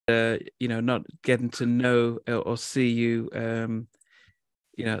not getting to know or see you,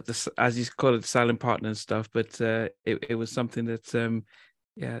 as you call it, silent partner and stuff. But it was something that,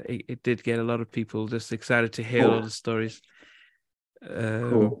 it did get a lot of people just excited to hear all the stories.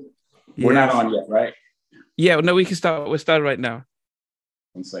 Cool. We're not on yet, right? Yeah, no, we can start. We'll start right now.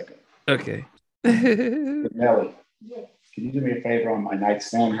 1 second. Okay. Nelly, can you do me a favor on my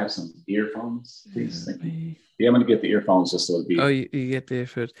nightstand? Have some earphones, please. Thank you. Yeah, I'm going to get the earphones just so it'll be. Oh, you get the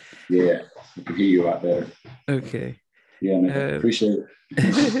earphones. Yeah, I can hear you a lot better. Okay. Yeah, man. Appreciate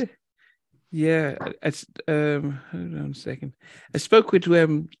it. Yeah, it's hold on a second. I spoke with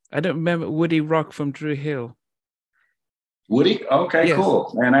I don't remember, Woody Rock from Drew Hill. Woody? Okay, yes.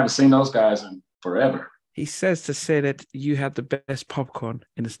 Cool. Man, I haven't seen those guys in forever. He says to say that you have the best popcorn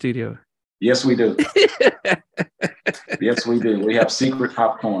in the studio. Yes, we do. Yes, we do. We have secret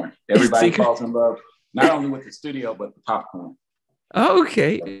popcorn. Everybody falls in love, not only with the studio, but the popcorn. Oh,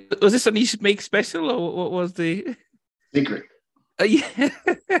 okay. Was this something you should make special, or what was the secret? Yeah.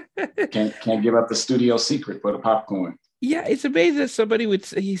 Can't give up the studio secret for the popcorn. Yeah, it's amazing that somebody would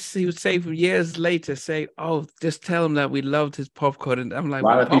say years later, say, "Oh, just tell him that we loved his popcorn." And I'm like, a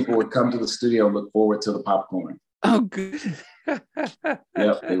lot of people would come to the studio and look forward to the popcorn. Oh, good.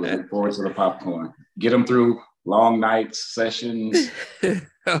 Yep, they would look forward to the popcorn. Get them through long nights, sessions.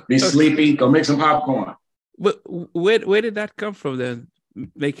 Be sleepy. Go make some popcorn. But where did that come from then?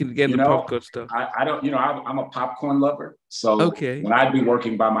 Getting the popcorn stuff. I don't. I'm a popcorn lover. So when I'd be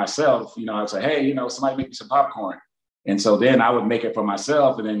working by myself, I'd say, "Hey, somebody make me some popcorn." And so then I would make it for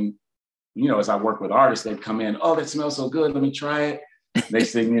myself. And then, as I work with artists, they'd come in, "Oh, that smells so good. Let me try it."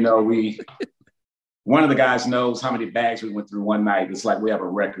 Next thing you know, one of the guys knows how many bags we went through one night. It's like we have a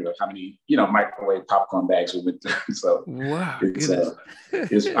record of how many, microwave popcorn bags we went through. So wow,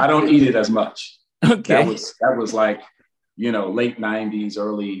 I don't eat it as much. Okay. That was like, late 90s,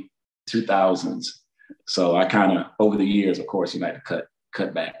 early 2000s. So I kind of, over the years, of course, I had to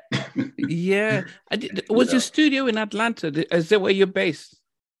cut back. Yeah. Was your studio in Atlanta? Is that where you're based?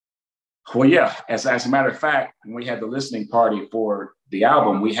 Well, yeah. As a matter of fact, when we had the listening party for the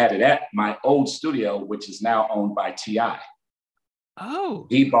album, we had it at my old studio, which is now owned by T.I. Oh.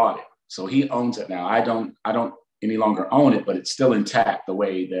 He bought it. So he owns it now. I don't any longer own it, but it's still intact the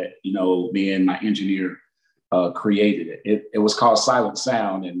way that, me and my engineer created it. It was called Silent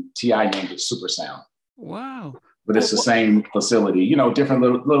Sound, and T.I. named it Super Sound. Wow. But it's the same facility, different,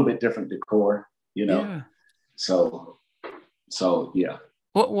 little bit different decor, Yeah. So yeah.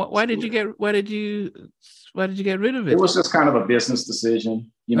 Why did you get rid of it? It was just kind of a business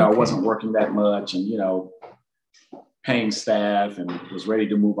decision. I wasn't working that much and, paying staff, and was ready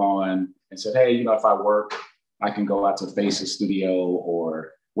to move on, and said, "Hey, if I work, I can go out to Face's studio,"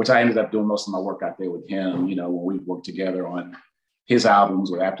 which I ended up doing most of my work out there with him, when we worked together on his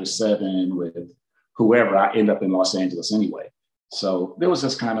albums with After 7, with whoever. I end up in Los Angeles anyway. So there was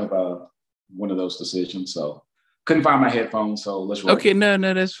just kind of one of those decisions. So couldn't find my headphones, so let's roll. Okay, no,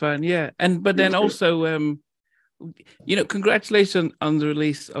 that's fine. Yeah, but then also, congratulations on the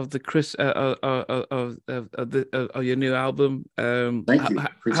release of the of your new album. Thank you.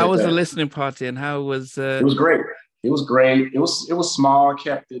 How was the listening party, and how was? It was great. It was great. It was small.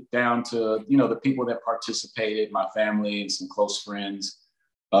 Kept it down to the people that participated, my family and some close friends.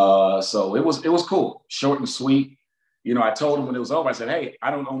 So it was cool, short and sweet. I told him when it was over, I said, "Hey, I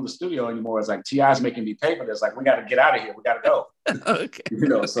don't own the studio anymore." It's like T.I.'s making me pay for this. Like, we got to get out of here. We got to go. Okay.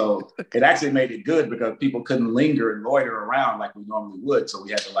 So it actually made it good because people couldn't linger and loiter around like we normally would. So we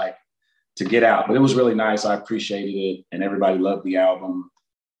had to get out. But it was really nice. I appreciated it, and everybody loved the album.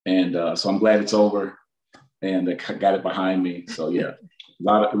 And so I'm glad it's over, and I got it behind me. So yeah,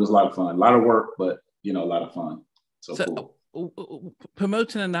 it was a lot of fun, a lot of work, but a lot of fun. So cool.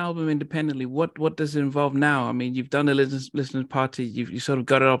 Promoting an album independently, what does it involve now? I mean, you've done a listening party, you sort of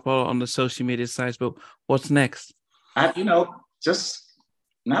got it up all on the social media sites, but what's next? Just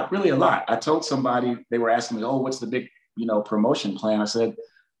not really a lot. I told somebody, they were asking me, "Oh, what's the big, promotion plan?" I said,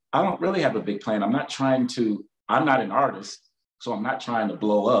 "I don't really have a big plan. I'm not an artist, so I'm not trying to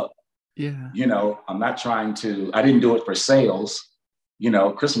blow up. Yeah. I'm not trying to, I didn't do it for sales.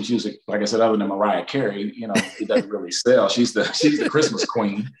 Christmas music, like I said, other than Mariah Carey, it doesn't really sell. She's the Christmas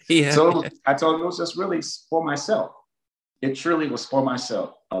queen." Yeah. So I told him it was just really for myself. It truly was for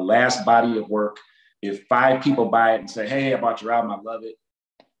myself. A last body of work. If 5 people buy it and say, "Hey, I bought your album, I love it,"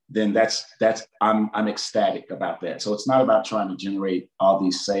 then I'm ecstatic about that. So it's not about trying to generate all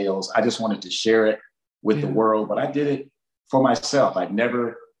these sales. I just wanted to share it with the world, but I did it for myself. I'd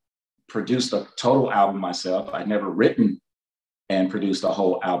never produced a total album myself. I'd never written and produced a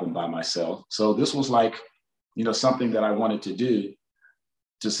whole album by myself. So this was like, something that I wanted to do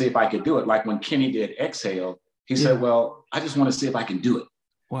to see if I could do it. Like when Kenny did Exhale, he said, well, I just want to see if I can do it.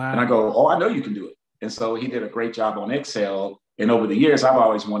 Wow. And I go, oh, I know you can do it. And so he did a great job on Exhale. And over the years, I've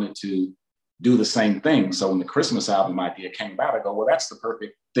always wanted to do the same thing. So when the Christmas album idea came about, I go, well, that's the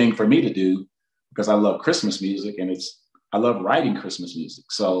perfect thing for me to do because I love Christmas music and I love writing Christmas music.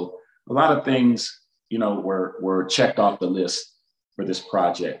 So a lot of things, you know, were checked off the list for this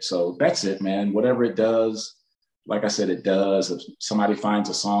project. So that's it, man. Whatever it does, like I said, it does. If somebody finds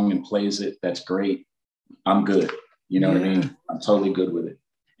a song and plays it, that's great. I'm good. You know what I mean? I'm totally good with it.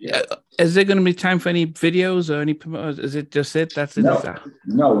 Yeah. Is there going to be time for any videos or any? Is it just it? That's it.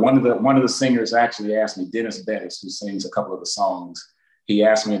 No. One of the singers actually asked me, Dennis Bettis, who sings a couple of the songs. He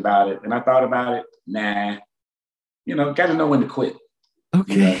asked me about it, and I thought about it. Nah, you know, got to know when to quit.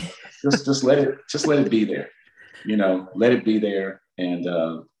 Okay. You know, just let it be there. You know, let it be there. And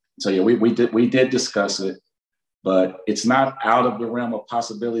so yeah, we did discuss it, but it's not out of the realm of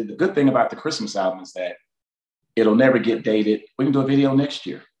possibility. The good thing about the Christmas album is that it'll never get dated. We can do a video next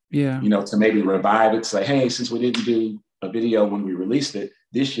year. Yeah. You know, to maybe revive it, say, hey, since we didn't do a video when we released it,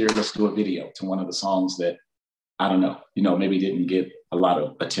 this year, let's do a video to one of the songs that, I don't know, you know, maybe didn't get a lot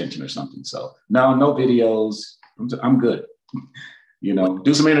of attention or something. So no videos. I'm good. You know,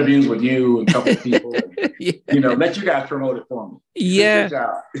 do some interviews with you and a couple of people, and, you know, let you guys promote it for me. Yeah. Good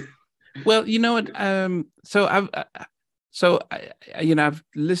job. Well, you know what? You know, I've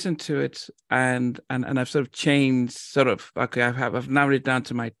listened to it and I've sort of changed okay, I've narrowed it down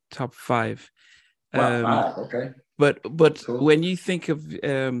to my top 5. Wow, okay. But cool. When you think of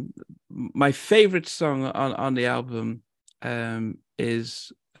my favorite song on the album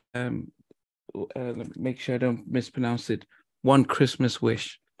is let me make sure I don't mispronounce it. One Christmas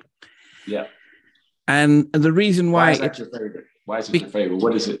Wish. Yeah. And the reason why is that your favorite? Why is it your favorite?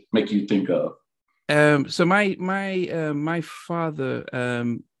 What does it make you think of? So my father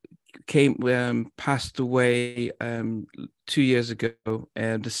passed away 2 years ago,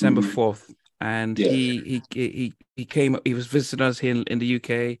 December 4th, and he came. He was visiting us here in the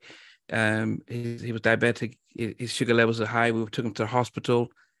UK. He was diabetic. His sugar levels are high. We took him to the hospital.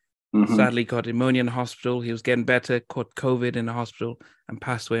 Sadly, got pneumonia in the hospital. He was getting better. Caught COVID in the hospital and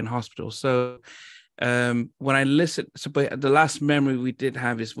passed away in hospital. So. When I listened, but the last memory we did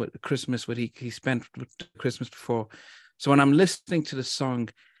have is what Christmas, what he spent with Christmas before. So when I'm listening to the song,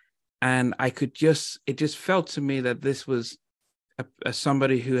 and it just felt to me that this was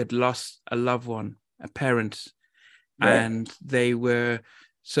somebody who had lost a loved one, a parent, and they were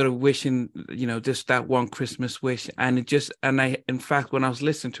sort of wishing, you know, just that one Christmas wish. And in fact, when I was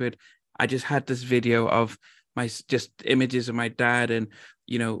listening to it, I just had this video of just images of my dad, and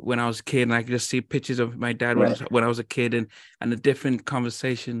you know, when I was a kid, and I could just see pictures of my dad when I was a kid, and the different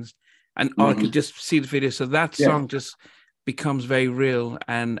conversations, and I could just see the video. So that song just becomes very real,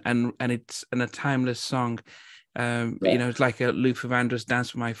 and it's a timeless song. You know, it's like a Luther Vandross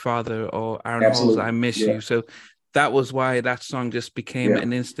Dance with My Father or Aaron Hall's I Miss You. So that was why that song just became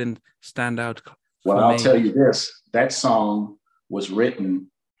an instant standout. Well, I'll tell you this: that song was written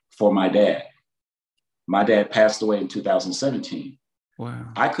for my dad. My dad passed away in 2017.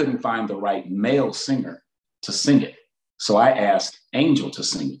 Wow. I couldn't find the right male singer to sing it. So I asked Angel to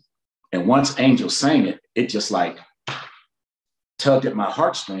sing it. And once Angel sang it, it just like tugged at my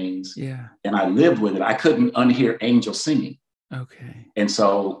heartstrings. Yeah. And I lived with it. I couldn't unhear Angel singing. Okay. And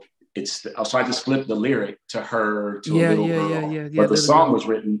so so I just flipped the lyric to her, to a little girl. But the song was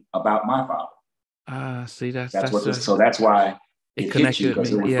written about my father. See, that's so that's why it hit you,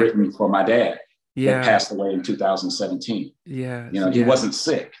 because it was written for my dad. That passed away in 2017. Yeah. You know, he wasn't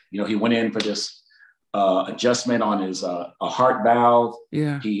sick. You know, he went in for this adjustment on his a heart valve.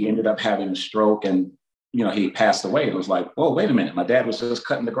 Yeah. He ended up having a stroke, and, you know, he passed away. It was like, oh, wait a minute. My dad was just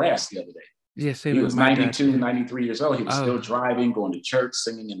cutting the grass the other day. Yes. He was 92, 93 years old. He was still driving, going to church,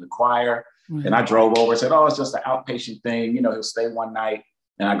 singing in the choir. Mm-hmm. And I drove over and said, oh, it's just an outpatient thing. You know, he'll stay one night.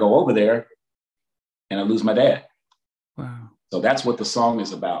 And I go over there and I lose my dad. Wow. So that's what the song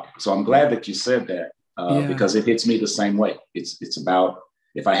is about. So I'm glad that you said that, because it hits me the same way. It's about,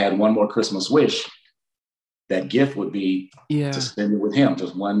 if I had one more Christmas wish, that gift would be to spend it with him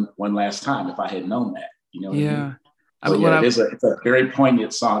just one last time, if I had known that. You know what I mean? So it's a very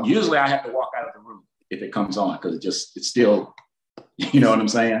poignant song. Usually I have to walk out of the room if it comes on, because it's still, you know what I'm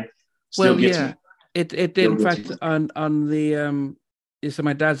saying? Still gets me. It did. In fact, on the so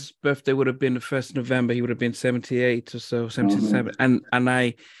my dad's birthday would have been the 1st of November. He would have been 78 or so, 77. And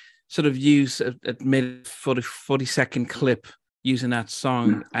I sort of used a mid 40-second clip using that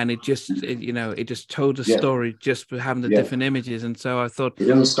song, and it just it just told the story just for having the different images. And so I thought it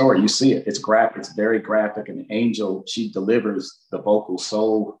is a story. You see it. It's graphic. It's very graphic. And Angel, she delivers the vocal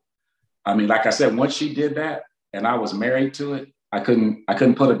so. I mean, like I said, once she did that, and I was married to it, I couldn't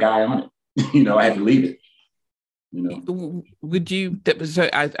put a guy on it. I had to leave it. Would you? So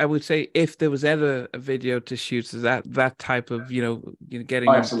I would say if there was ever a video to shoot, is that type of getting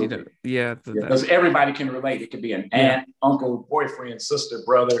absolutely. Because everybody can relate. It could be an aunt, uncle, boyfriend, sister,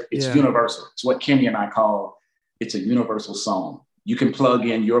 brother. It's universal. It's what Kenny and I call. It's a universal song. You can plug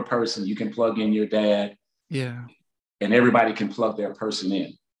in your person. You can plug in your dad. Yeah. And everybody can plug their person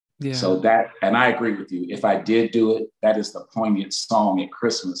in. Yeah. So and I agree with you. If I did do it, that is the poignant song at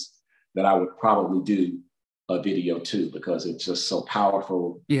Christmas that I would probably do a video too, because it's just so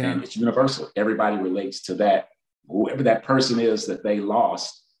powerful and it's universal. Everybody relates to that. Whoever that person is that they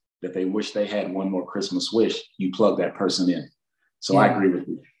lost, that they wish they had one more Christmas wish, you plug that person in. So I agree with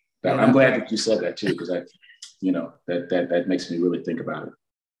you. I'm glad that you said that too, because that makes me really think about it.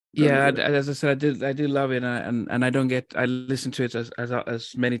 As I said, I do love it, and I listen to it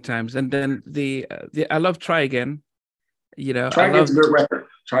as many times. And then I love Try Again. Try Again's a good record.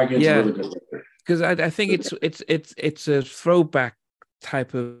 Try Again's a really good record. Because I think it's a throwback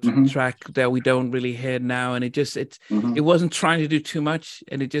type of track that we don't really hear now, and it wasn't trying to do too much,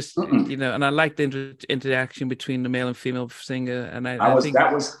 and it just and I like the interaction between the male and female singer, and I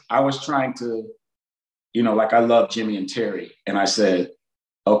was trying to, like I love Jimmy and Terry, and I said,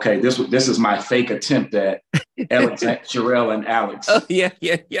 okay, this is my fake attempt at Alex, Sherelle and Alex. Oh yeah.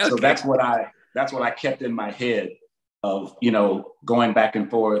 So that's what I kept in my head. Of going back and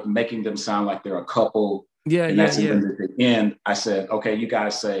forth, making them sound like they're a couple. And at the end, I said, okay, you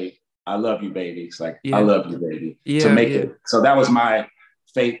guys say, I love you, baby. It's like, I love you, baby. To make it. So that was my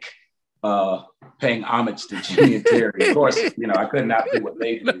fake paying homage to Jimmy and Terry. Of course, I could not do what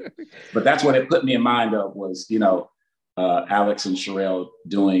they do. But that's what it put me in mind of was, Alex and Sherelle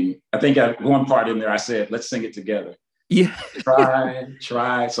doing, I think one part in there, I said, let's sing it together. Yeah.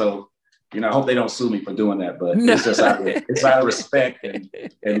 Try. So, I hope they don't sue me for doing that, but it's just out of respect and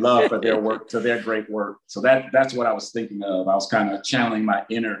love for their work, to their great work. So that's what I was thinking of. I was kind of channeling my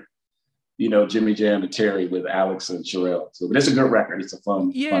inner, Jimmy Jam and Terry with Alex and Sherelle. So, but it's a good record. It's a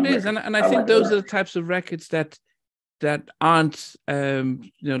fun. Yeah, fun it is, record. and I think like those are the types of records that aren't,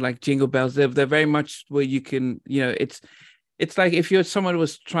 like Jingle Bells. They're very much where you can, it's like if you're someone who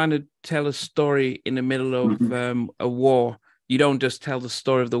was trying to tell a story in the middle of a war. You don't just tell the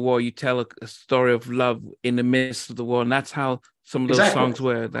story of the war, you tell a story of love in the midst of the war. And that's how some of those songs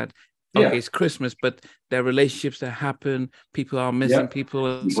were, that, it's Christmas, but there are relationships that happen. People are missing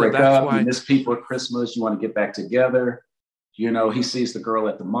people. You break up, you miss people at Christmas. You want to get back together. He sees the girl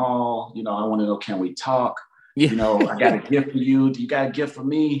at the mall. I want to know, can we talk? Yeah. I got a gift for you. Do you got a gift for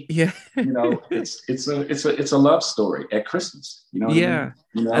me? Yeah. It's a love story at Christmas. Yeah.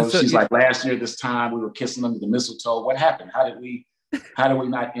 I mean? She's like, last year this time we were kissing under the mistletoe. What happened? How did we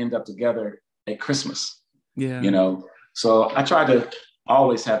not end up together at Christmas? Yeah. So I try to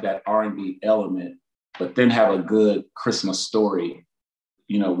always have that R&B element, but then have a good Christmas story,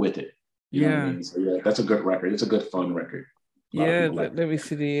 with it. You know what I mean? So that's a good record. It's a good fun record. Let me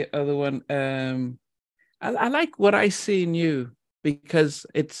see the other one. I like What I See in You, because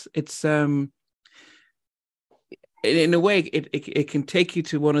it's in a way it can take you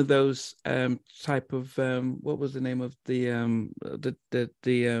to one of those type of what was the name of I'm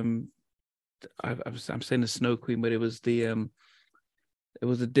saying the Snow Queen, but it was the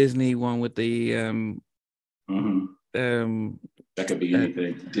Disney one with the that could be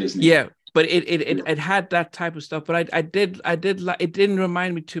anything Disney. Yeah. But it had that type of stuff. But I did like, it didn't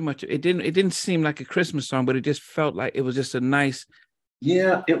remind me too much. It didn't seem like a Christmas song, but it just felt like it was just a nice.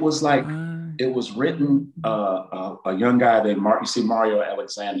 Yeah, it was like it was written a young guy that you see Mario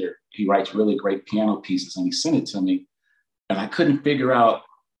Alexander. He writes really great piano pieces, and he sent it to me, and I couldn't figure out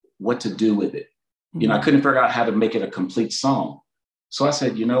what to do with it. I couldn't figure out how to make it a complete song. So I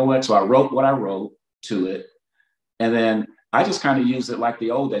said, you know what? So I wrote what I wrote to it, and then I just kind of used it like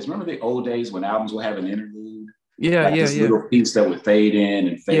the old days. Remember the old days when albums would have an interlude? This little piece that would fade in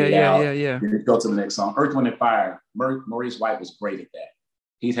and fade out. Yeah. And it'd go to the next song. Earth, Wind & Fire. Maurice White was great at that.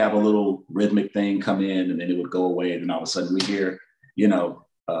 He'd have a little rhythmic thing come in, and then it would go away. And then all of a sudden we hear,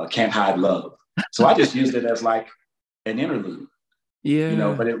 Can't Hide Love. So I just used it as like an interlude.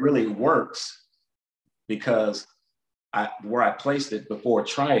 Yeah. But it really works because where I placed it before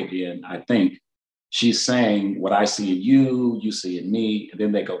Try Again, I think, she's saying what I see in you, you see in me, and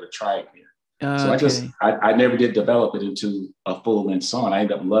then they go to Try Again. So I never did develop it into a full-length song. I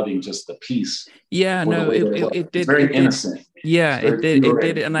ended up loving just the piece. Yeah, no, it did. It's very innocent. Yeah, It's very it pure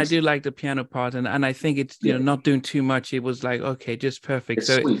did, and and I do like the piano part, and I think it's yeah, not doing too much. It was like okay, just perfect. it's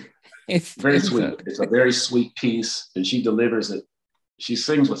So sweet, it's very sweet. It's a very sweet piece, and she delivers it. She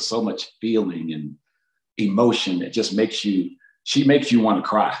sings with so much feeling and emotion that just makes you. She makes you want to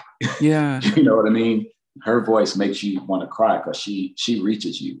cry. yeah, You know what I mean? Her voice makes you want to cry because she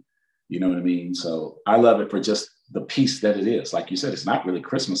reaches you. You know what I mean? So I love it for just the piece that it is. Like you said, it's not really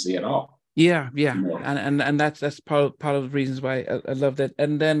Christmassy at all. yeah, You yeah, know? and that's part of the reasons why I love that.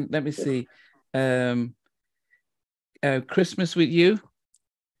 And then let me see, um, Christmas with You.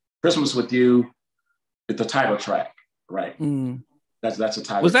 Christmas with You, it's the title track, right? Mm. That's a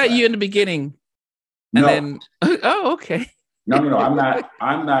title Was that track. you in the beginning? And No, then oh, okay. no. I'm not.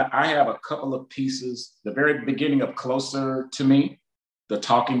 I'm not. I have a couple of pieces. The very beginning of Closer to Me, the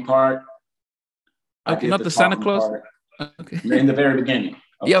talking part. I Okay, did not the the Santa talking Claus. part Okay. in the very beginning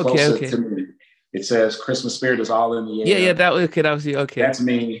of Yeah, okay, Closer okay. to Me. It says Christmas spirit is all in the Yeah, yeah, air. that was okay. That was you. Okay. That's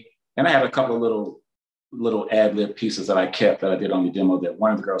me. And I had a couple of little ad lib pieces that I kept that I did on the demo that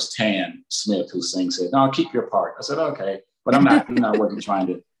one of the girls, Tan Smith, who sings, said, "No, keep your part." I said, "Okay," but I'm not. I wasn't trying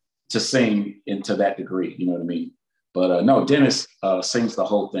to sing into that degree. You know what I mean? But no, Dennis sings the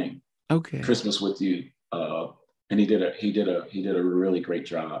whole thing. Okay. Christmas with You, and he did a really great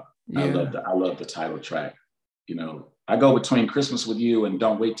job. Yeah. I love the title track. You know, I go between Christmas with You and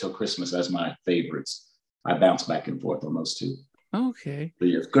Don't Wait Till Christmas as my favorites. I bounce back and forth on those two. Okay. But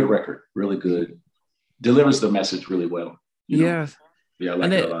yeah, good record, really good. Delivers the message really well. You know, Yeah. yeah, I And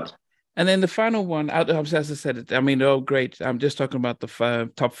like it a then lot. and then the final one, as I said, I mean, they're all great. I'm just talking about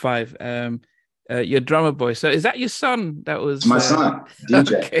the top five. Your drummer boy. So is that your son? That It's was my son,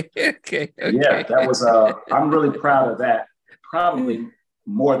 DJ. okay, okay, Yeah, okay. that was. I'm really proud of that. Probably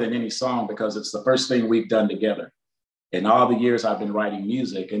more than any song because it's the first thing we've done together. In all the years I've been writing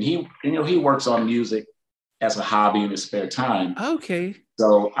music, and he works on music as a hobby in his spare time. Okay.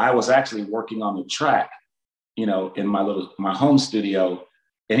 So I was actually working on the track, in my home studio,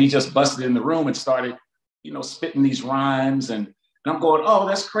 and he just busted in the room and started, spitting these rhymes, and I'm going, "Oh,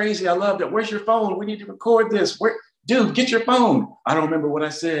 that's crazy! I love that. Where's your phone? We need to record this. Dude, get your phone." I don't remember what I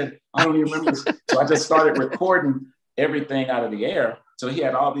said. I don't even remember this. So I just started recording everything out of the air. So he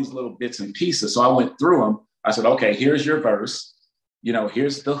had all these little bits and pieces. So I went through them. I said, "Okay, here's your verse.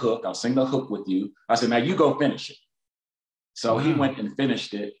 Here's the hook. I'll sing the hook with you." I said, "Now you go finish it." So he Wow. went and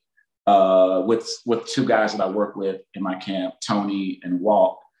finished it with two guys that I work with in my camp, Toni and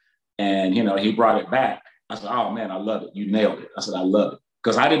Walt. And, he brought it back. I said, "Oh, man, I love it. You nailed it." I said, "I love it."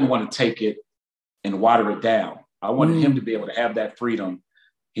 Because I didn't want to take it and water it down. I wanted him to be able to have that freedom.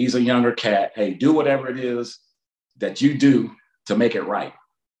 He's a younger cat. Hey, do whatever it is that you do to make it right.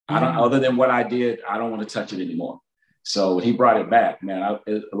 Other than what I did, I don't want to touch it anymore. So he brought it back, man.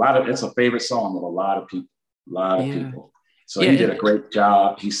 It's a favorite song of a lot of people. So he did a great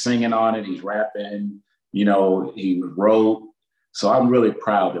job. He's singing on it. He's rapping, he wrote. So I'm really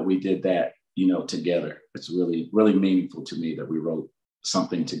proud that we did that, together. It's really, really meaningful to me that we wrote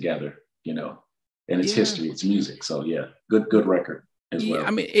something together, and it's history, it's music. So yeah, good record as well.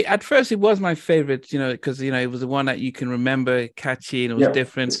 I mean, at first it was my favorite, because it was the one that you can remember, catchy, and it was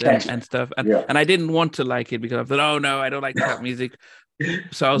different and stuff. And I didn't want to like it because I thought, oh no, I don't like trap music.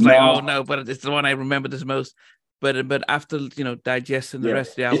 So I was like, oh no, but it's the one I remember this most. But after digesting the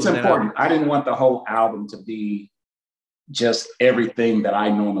rest of the album, it's important. I didn't want the whole album to be just everything that I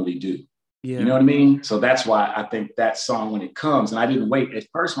normally do. Yeah. You know what I mean? So that's why I think that song, when it comes, and I didn't wait. At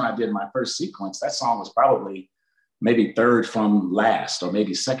first, when I did my first sequence, that song was probably maybe third from last or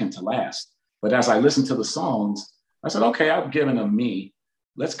maybe second to last. But as I listened to the songs, I said, okay, I've given them me.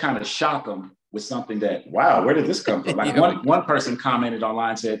 Let's kind of shock them with something that, wow, where did this come from? Like one person commented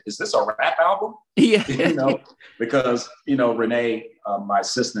online, said, "Is this a rap album?" Yeah. Because, Renee, my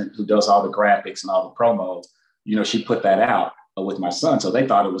assistant who does all the graphics and all the promos, she put that out with my son. So they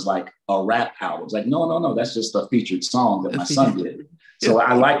thought it was like a rap album. It's like, no, that's just a featured song that my son did. So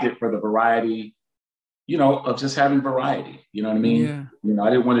I liked it for the variety, of just having variety. You know what I mean? Yeah. I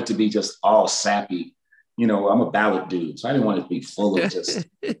didn't want it to be just all sappy. I'm a ballad dude, so I didn't want it to be full of just,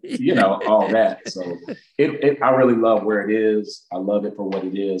 all that. So I really love where it is. I love it for what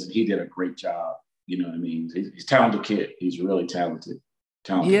it is. And he did a great job. You know what I mean? He's a talented kid. He's really talented.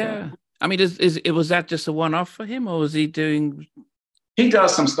 Yeah. Guy. I mean, was that just a one-off for him, or was he doing? He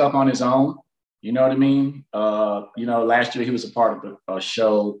does some stuff on his own. You know what I mean? Last year he was a part of a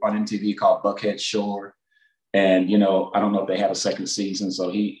show on MTV called Buckhead Shore. And, I don't know if they had a second season. So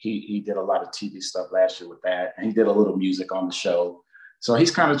he did a lot of TV stuff last year with that. And he did a little music on the show. So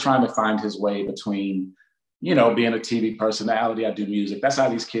he's kind of trying to find his way between, being a TV personality, I do music. That's how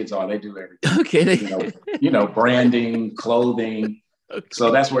these kids are. They do everything. Okay. Branding, clothing. Okay.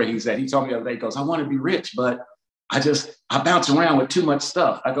 So that's where he's at. He told me the other day, he goes, I want to be rich, but I bounce around with too much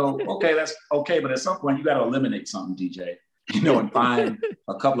stuff. I go, okay, that's okay. But at some point you got to eliminate something, DJ, and find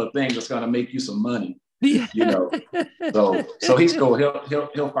a couple of things that's going to make you some money, Yeah. So he's cool.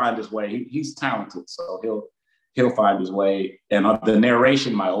 He'll find his way. He's talented. So he'll find his way. And the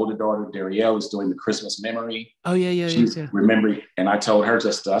narration, my older daughter, Darielle, is doing the Christmas memory. Oh, yeah. She's remembering. And I told her I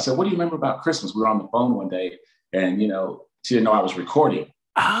said, what do you remember about Christmas? We were on the phone one day and, she didn't know I was recording.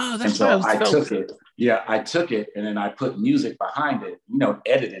 Oh, that's and so I took it. Yeah, I took it and then I put music behind it,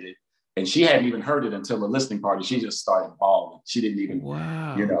 edited it. And she hadn't even heard it until the listening party. She just started bawling. She didn't even,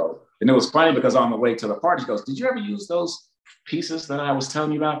 And it was funny because on the way to the party, she goes, did you ever use those pieces that I was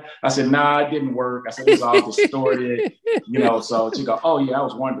telling you about? I said, nah, it didn't work. I said, it was all distorted, So she goes, oh, yeah, I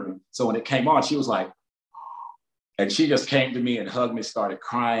was wondering. So when it came on, she was like, and she just came to me and hugged me, started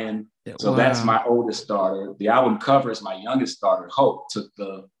crying. So that's my oldest daughter. The album cover is my youngest daughter, Hope, took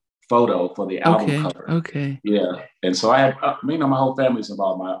the photo for the album cover. Okay. Yeah. And so I had, my whole family's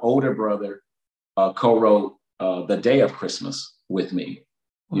involved. My older brother co-wrote The Day of Christmas with me.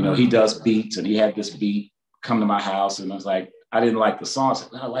 Wow. He does beats and he had this beat come to my house and I was like, I didn't like the song. I said,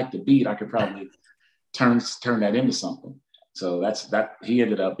 I like the beat. I could probably turn that into something. So that he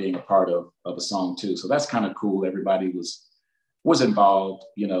ended up being a part of a song too. So that's kind of cool. Everybody was involved,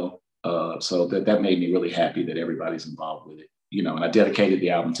 so that made me really happy that everybody's involved with it, and I dedicated the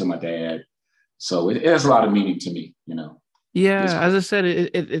album to my dad. So it has a lot of meaning to me, Yeah, as I said,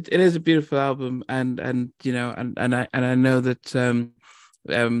 it is a beautiful album, and I know that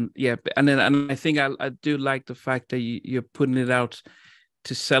and I think I do like the fact that you're putting it out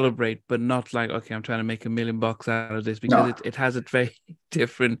to celebrate, but not like, okay, I'm trying to make $1 million out of this, because it has a very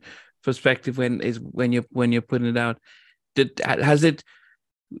different perspective when you're putting it out. Did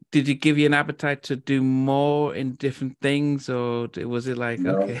it give you an appetite to do more in different things, or was it like,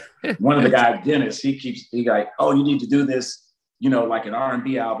 okay? One of the guys, Dennis, he like, oh, you need to do this, like an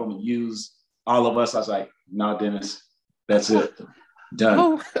R&B album and use all of us. I was like, no, Dennis, that's it,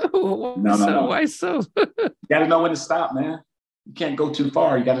 done. No. Why so? You got to know when to stop, man. You can't go too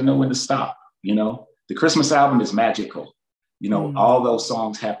far. You got to know when to stop. The Christmas album is magical. All those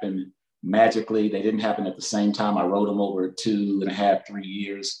songs happen magically. They didn't happen at the same time. I wrote them over 2.5, 3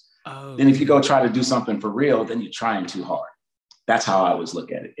 years. Oh. Then if you go try to do something for real, then you're trying too hard. That's how I always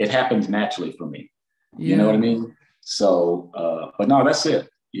look at it. It happens naturally for me. You know what I mean? So, but no, that's it.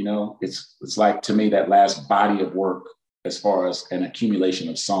 It's like, to me, that last body of work as far as an accumulation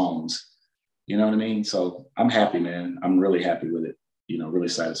of songs. You know what I mean? So I'm happy, man. I'm really happy with it. Really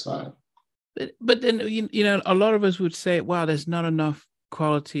satisfied. But then, a lot of us would say, wow, there's not enough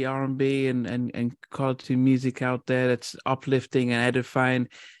quality R&B and quality music out there that's uplifting and edifying.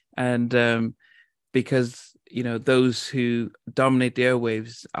 And because, those who dominate the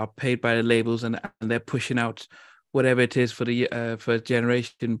airwaves are paid by the labels and they're pushing out whatever it is for a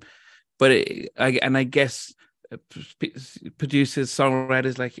generation. But I guess producers,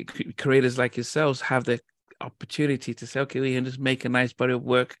 songwriters, creators like yourselves have the opportunity to say, okay, we can just make a nice body of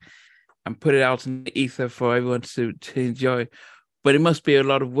work and put it out in the ether for everyone to enjoy. But it must be a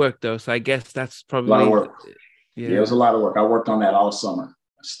lot of work, though. So I guess that's probably a lot of work. Yeah, it was a lot of work. I worked on that all summer.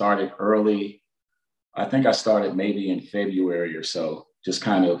 I started early. I think I started maybe in February or so, just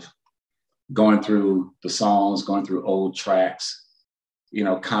kind of going through the songs, going through old tracks,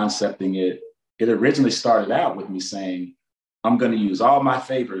 concepting it. It originally started out with me saying, I'm going to use all my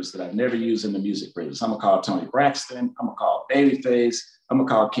favorites that I've never used in the music business. I'm going to call Toni Braxton. I'm going to call Babyface. I'm going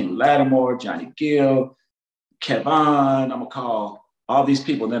to call Kenny Lattimore, Johnny Gill, Kevon. I'm going to call all these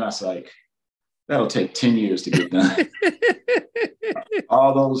people. And then I was like, that'll take 10 years to get done.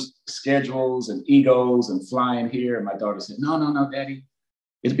 All those schedules and egos and flying here. And my daughter said, no, Daddy.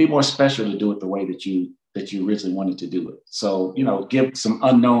 It'd be more special to do it the way that you originally wanted to do it. So, give some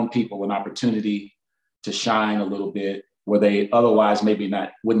unknown people an opportunity to shine a little bit where they otherwise maybe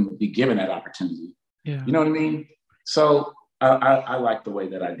wouldn't be given that opportunity. Yeah. You know what I mean? So I like the way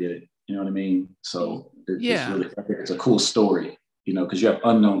that I did it. You know what I mean? So it's really, I think it's a cool story, because you have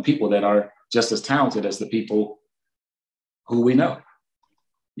unknown people that are just as talented as the people who we know.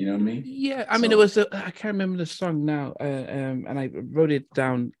 You know what I mean? Yeah, I mean, it was, I can't remember the song now, and I wrote it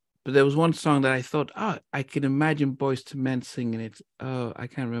down, but there was one song that I thought, I can imagine Boyz II Men singing it. Oh, I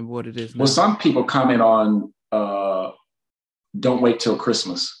can't remember what it is now. Well, some people comment on Don't Wait Till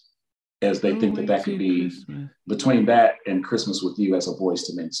Christmas, as they think that could be Christmas. Between that and Christmas With You as a Boyz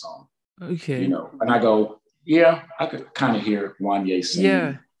II Men song. Okay. And I go, yeah, I could kind of hear Wanye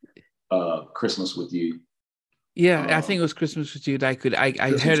singing Christmas With You. Yeah, I think it was Christmas with You that I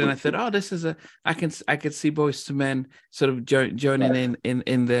heard it and I thought, oh, this is I could see Boyz II Men sort of joining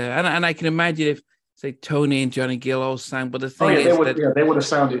in there, and I can imagine if say Tony and Johnny Gill all sang, but the thing is they would have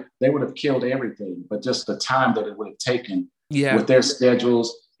sounded, they would have killed everything, but just the time that it would have taken with their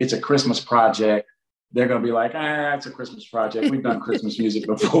schedules. It's a Christmas project. They're going to be like, it's a Christmas project. We've done Christmas music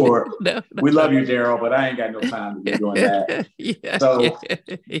before. We love you, Daryl, but I ain't got no time to be doing that.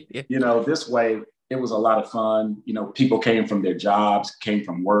 You know, this way, it was a lot of fun. You know, people came from their jobs, came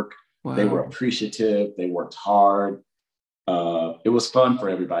from work. Wow. They were appreciative. They worked hard. It was fun for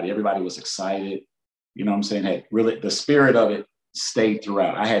everybody. Everybody was excited. You know what I'm saying? Hey, really, the spirit of it stayed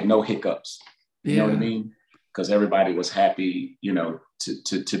throughout. I had no hiccups. You know what I mean? Because everybody was happy, you know,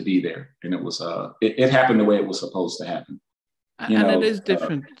 to be there. And it was, it happened the way it was supposed to happen. And it is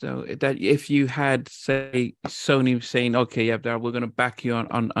different, though, that if you had, say, Sony saying, okay, yeah, Daryl, we're going to back you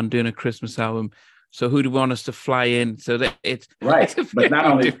on doing a Christmas album. So who do you want us to fly in? So that it's right. But not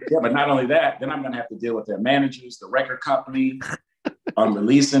only that, then I'm going to have to deal with their managers, the record company, on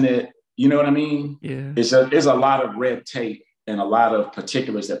releasing it. You know what I mean? Yeah. It's a lot of red tape and a lot of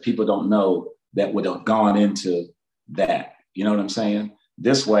particulars that people don't know that would have gone into that. You know what I'm saying?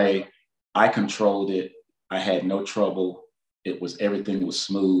 This way, I controlled it. I had no trouble. Everything was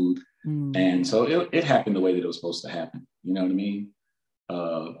smooth. And so it happened the way that it was supposed to happen. You know what I mean?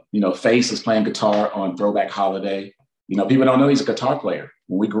 You know, Face is playing guitar on Throwback Holiday. You know, people don't know he's a guitar player.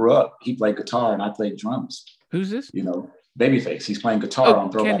 When we grew up, he played guitar and I played drums. Who's this? You know, Babyface. He's playing guitar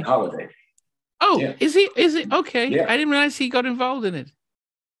on Throwback Holiday. Oh, yeah. Is he? Okay. Yeah. I didn't realize he got involved in it.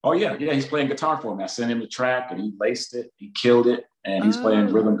 Oh, yeah. Yeah, he's playing guitar for me. I sent him the track and he laced it. He killed it. And he's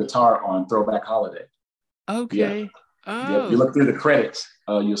playing rhythm guitar on Throwback Holiday. Okay. Yeah. Yeah, if you look through the credits,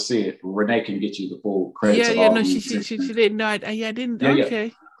 you'll see it. Renee can get you the full credits. No, she didn't. No, I didn't. Yeah,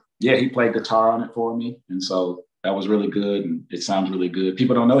 okay. Yeah, he played guitar on it for me. And so that was really good. And it sounds really good.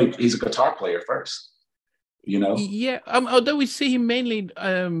 People don't know he's a guitar player first, you know? Yeah. Although we see him mainly,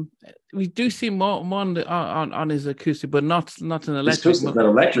 we do see more on his acoustic, but not an electric. Acoustic, but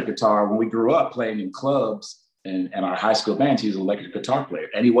electric guitar. When we grew up playing in clubs and our high school bands, he was an electric guitar player.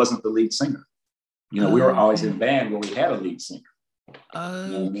 And he wasn't the lead singer. You know, we were always in band where we had a lead singer. You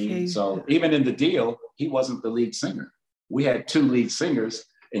know what I mean? So even in the deal, he wasn't the lead singer. We had two lead singers,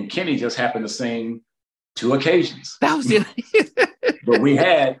 and Kenny just happened to sing 2 occasions. That was it. But we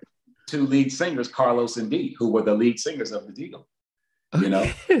had 2 lead singers, Carlos and Dee, who were the lead singers of the deal. You know,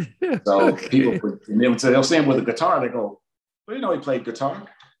 so people, and then they'll see him with a guitar. They go, well, you know, he played guitar.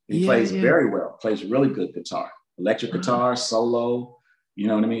 He plays very well. Plays really good guitar, electric guitar, solo. You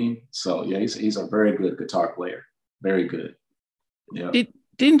know what I mean? So yeah, he's a very good guitar player. Very good. Yeah.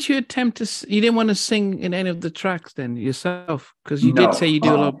 Didn't you attempt to? You didn't want to sing in any of the tracks then yourself, because you did say you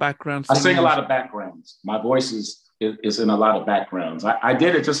do a lot of background singing. I sing a lot of backgrounds. My voice is in a lot of backgrounds. I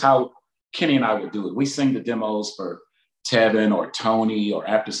did it just how Kenny and I would do it. We sing the demos for Tevin or Tony or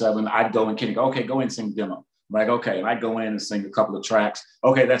After 7. I'd go and Kenny go, okay, go in and sing the demo. I'm like, okay, and I'd go in and sing a couple of tracks.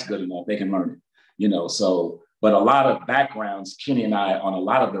 Okay, that's good enough. They can learn it. You know, so. But a lot of backgrounds, Kenny and I, on a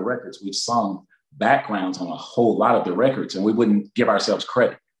lot of the records, we've sung backgrounds on a whole lot of the records, and we wouldn't give ourselves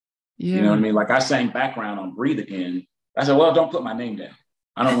credit. Yeah. You know what I mean? Like I sang background on Breathe Again. I said, well, don't put my name down.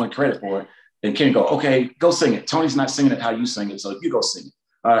 I don't want credit for it. And Kenny go, okay, go sing it. Tony's not singing it how you sing it, so you go sing it.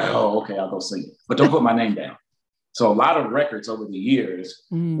 All right, okay, I'll go sing it. But don't put my name down. So a lot of records over the years,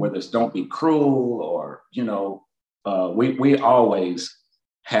 whether it's Don't Be Cruel or, you know, we always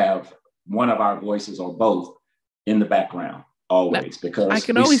have one of our voices or both in the background, always, because I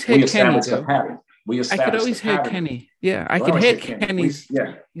can always hear Kenny. I could always hear Kenny. Yeah, I can hear Kenny's.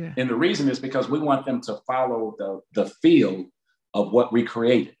 Yeah. And the reason is because we want them to follow the feel of what we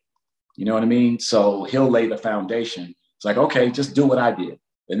created. You know what I mean? So he'll lay the foundation. It's like, okay, just do what I did.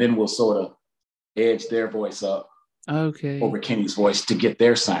 And then we'll sort of edge their voice up over Kenny's voice to get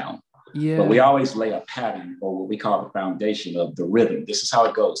their sound. Yeah. But we always lay a pattern, or what we call the foundation of the rhythm. This is how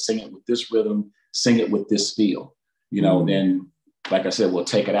it goes. Sing it with this rhythm, sing it with this feel. You know, then, like I said, we'll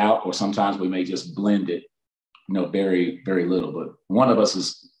take it out, or sometimes we may just blend it, you know, very, very little. But one of us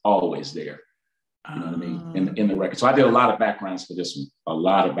is always there. You know what I mean? In the record. So I did a lot of backgrounds for this one, a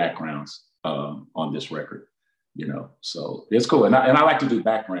lot of backgrounds on this record, you know, so it's cool. And I like to do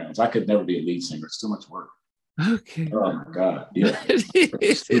backgrounds. I could never be a lead singer. It's too much work. Okay. Oh my God. Yeah.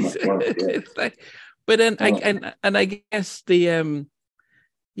 It's too much work. Yeah. It's like, but then I guess the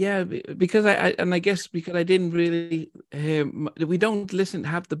because I didn't really we don't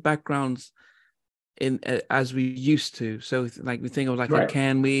have the backgrounds in as we used to. So like we think of like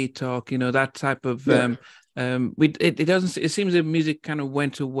Can We Talk, you know, that type of it doesn't, it seems that music kind of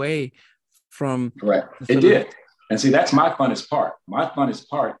went away from it did. And see, that's my funnest part. My funnest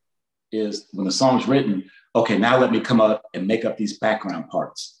part is when the song's written, okay, now let me come up and make up these background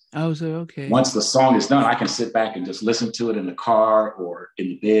parts. Oh, so okay. Once the song is done, I can sit back and just listen to it in the car or in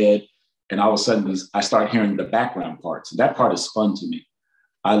the bed. And all of a sudden, I start hearing the background parts. And that part is fun to me.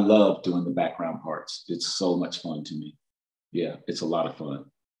 I love doing the background parts. It's so much fun to me. Yeah, it's a lot of fun,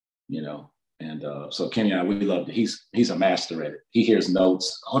 you know. And so Kenny and I, we love it. He's a master at it. He hears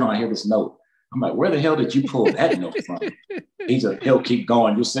notes. Hold on, I hear this note. I'm like, where the hell did you pull that note from? He'll keep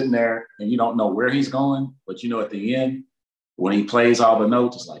going. You're sitting there and you don't know where he's going, but you know, at the end, when he plays all the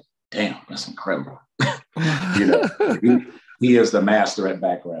notes, it's like, damn, that's incredible. You know, he is the master at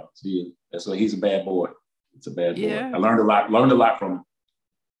backgrounds. So he's a bad boy. It's a bad boy. Yeah. I learned a lot from him.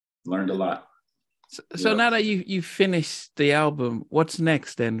 Learned a lot. So now that you finished the album, what's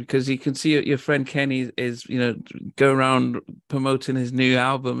next then? Because you can see your friend Kenny is, you know, go around promoting his new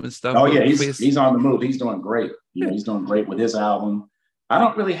album and stuff. Oh yeah, he's on the move. He's doing great. You know, he's doing great with his album. I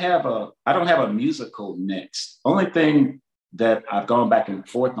don't have a musical next. Only thing that I've gone back and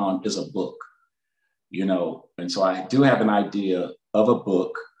forth on is a book, you know, and so I do have an idea of a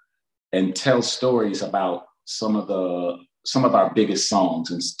book and tell stories about some of our biggest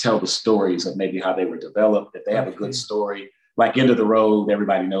songs and tell the stories of maybe how they were developed. If they have a good story, like End of the Road,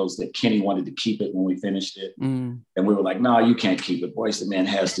 everybody knows that Kenny wanted to keep it when we finished it. And we were like, no, you can't keep it. Boyz II Men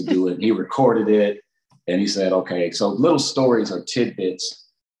has to do it. And he recorded it. And he said, okay. So little stories or tidbits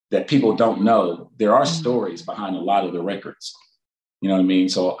that people don't know. There are stories behind a lot of the records. You know what I mean?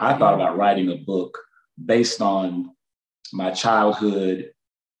 So I thought about writing a book based on my childhood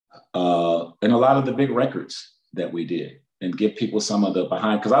and a lot of the big records that we did, and give people some of the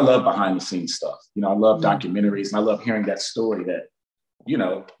because I love behind the scenes stuff. You know, I love documentaries and I love hearing that story that, you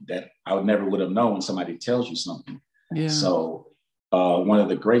know, that I would have known when somebody tells you something. Yeah. So one of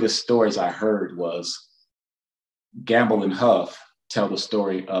the greatest stories I heard was Gamble and Huff tell the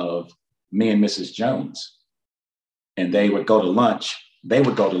story of me and Mrs. Jones. And they would go to lunch. They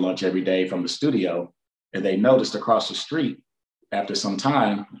would go to lunch every day from the studio. And they noticed across the street after some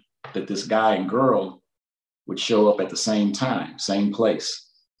time that this guy and girl would show up at the same time, same place.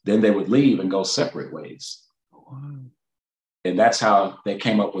 Then they would leave and go separate ways. Wow. And that's how they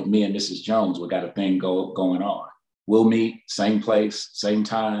came up with me and Mrs. Jones. We got a thing going on. We'll meet, same place, same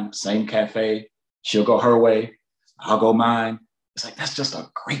time, same cafe. She'll go her way, I'll go mine. It's like, that's just a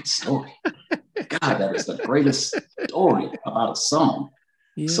great story. God, that is the greatest story about a song.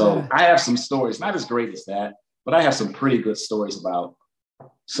 Yeah. So I have some stories, not as great as that, but I have some pretty good stories about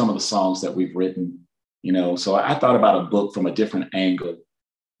some of the songs that we've written, you know. So I thought about a book from a different angle.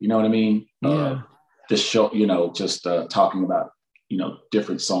 You know what I mean? Yeah. Just show, you know, just talking about, you know,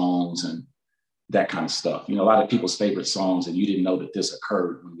 different songs and that kind of stuff. You know, a lot of people's favorite songs, and you didn't know that this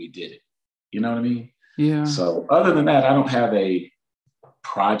occurred when we did it. You know what I mean? Yeah. So other than that, I don't have a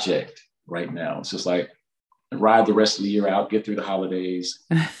project right now. It's just like ride the rest of the year out, get through the holidays.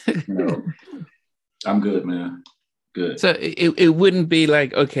 You know, I'm good, man. Good. So it wouldn't be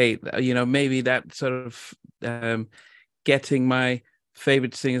like, okay, you know, maybe that sort of getting my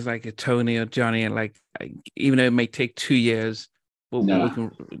favorite singers like a Toni or Johnny, and like, even though it may take 2 years, well, nah. we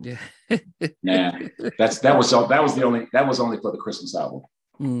can. Yeah. Nah, that was only for the Christmas album.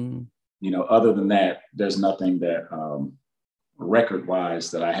 You know, other than that, there's nothing that record wise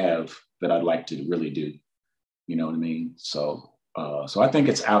that I have that I'd like to really do. You know what I mean? So I think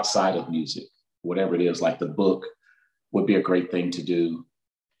it's outside of music, whatever it is. Like the book would be a great thing to do.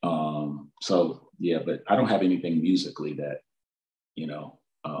 So yeah, but I don't have anything musically that, you know,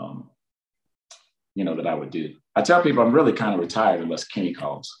 that I would do. I tell people I'm really kind of retired unless Kenny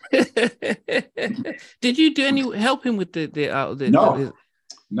calls. Did you do any help him with the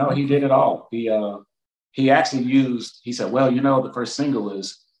No, he did it all. He actually he said, well, you know, the first single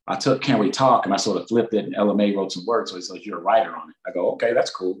is I took Can We Talk, and I sort of flipped it, and LMA wrote some words. So he said, you're a writer on it. I go, okay,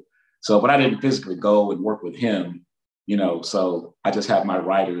 that's cool. So, but I didn't physically go and work with him, you know, so I just have my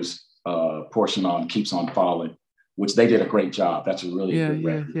writer's portion on Keeps on Falling, which they did a great job. That's a really good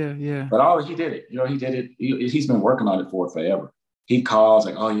record. Yeah. But he did it. You know, he did it. He's been working on it for forever. He calls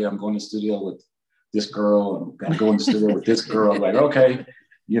like, oh yeah, I'm going to the studio with this girl, and got to go in the studio with this girl. I'm like, okay,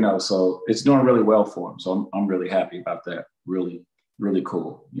 you know, so it's doing really well for him. So I'm really happy about that. Really, really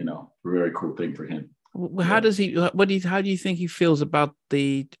cool. You know, very cool thing for him. How does he? How do you think he feels about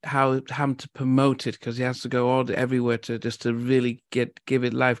how having to promote it, because he has to go everywhere to really give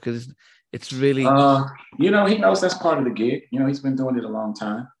it life, because it's really. You know, he knows that's part of the gig. You know, he's been doing it a long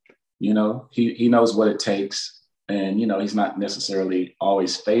time. You know, he knows what it takes, and you know, he's not necessarily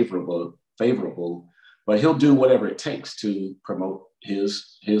always favorable, but he'll do whatever it takes to promote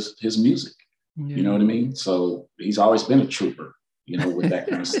his music. You know what I mean? So he's always been a trooper, you know, with that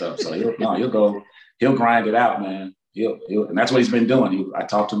kind of stuff. So he'll grind it out, man. And that's what he's been doing. I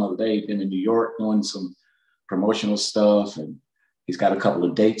talked to him the other day. He's been in New York doing some promotional stuff, and he's got a couple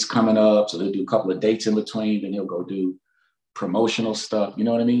of dates coming up. So they'll do a couple of dates in between, then he'll go do promotional stuff. You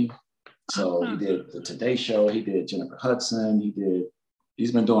know what I mean? So he did the Today Show. He did Jennifer Hudson.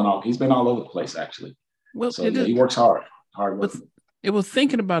 He's been all over the place, actually. Well, so he works hard working. It was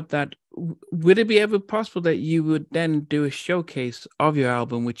thinking about that. Would it be ever possible that you would then do a showcase of your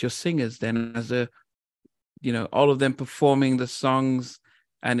album with your singers then as all of them performing the songs,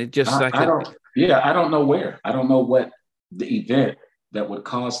 and it just I don't know where. I don't know what the event that would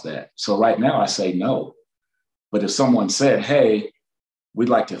cause that. So right now I say no. But if someone said, hey, we'd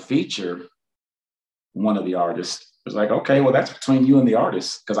like to feature one of the artists, it's like, okay, well, that's between you and the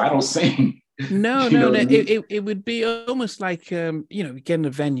artist, because I don't sing. No. It would be almost like, getting a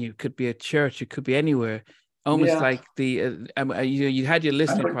venue. Could be a church. It could be anywhere. Almost like the, you had your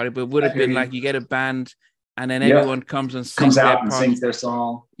listening party, but it would have been like you get a band and then everyone comes and sings sings their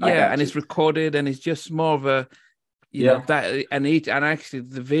song. Yeah, and it's recorded, and it's just more of a, that, and actually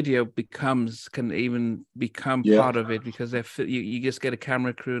the video can even become part of it, because you just get a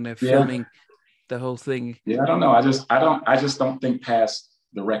camera crew and they're filming the whole thing. Yeah, I don't know. I just don't think past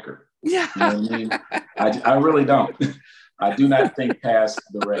the record. Yeah, you know what I mean. I really don't. I do not think past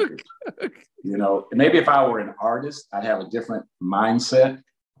the record. You know, maybe if I were an artist, I'd have a different mindset,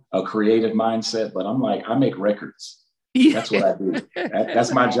 a creative mindset. But I'm like, I make records. That's what I do.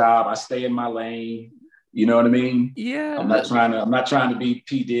 That's my job. I stay in my lane. You know what I mean? Yeah. I'm not trying to be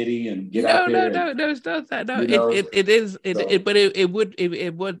P. Diddy and get out there. No, it's not that. No, it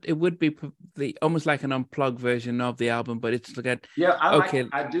would be almost like an unplugged version of the album, but it's like I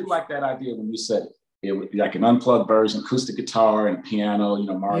do like that idea when you said it would be like an unplugged version, acoustic guitar and piano. You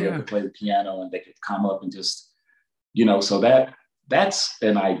know, Mario could play the piano and they could come up and just, so that's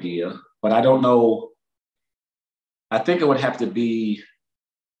an idea, but I don't know. I think it would have to be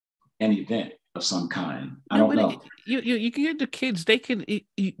an event of some kind. I don't know. You can get the kids. They can.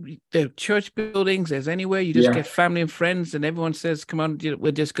 There are church buildings. There's anywhere. You just get family and friends, and everyone says, "Come on,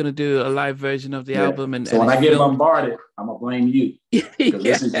 we're just going to do a live version of the album." And so when I get bombarded, I'm gonna blame you because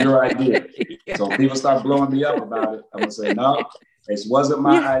this is your idea. So when people start blowing me up about it, I'm gonna say, "No, this wasn't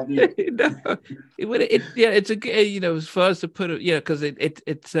my idea." It's a for us to put it, because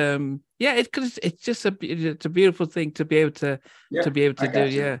it's just a beautiful thing to be able to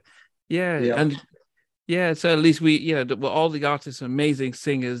do. And so at least we, all the artists are amazing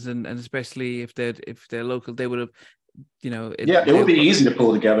singers, and especially if they're local, they would have, it would be easy to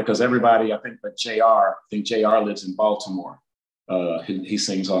pull together because everybody, I think JR lives in Baltimore. He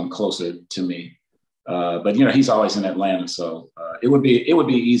sings on Closer to Me, but he's always in Atlanta, so it would be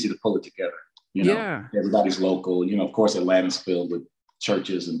easy to pull it together. Everybody's local. Of course, Atlanta's filled with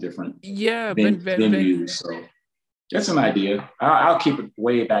churches and different venues. So. That's an idea. I'll keep it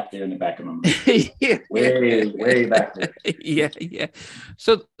way back there in the back of my mind. Way back there. Yeah.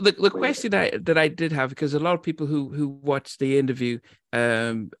 So the question that I did have, because a lot of people who watched the interview,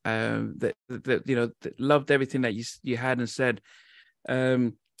 that loved everything that you had and said.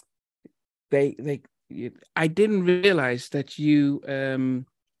 I didn't realize that you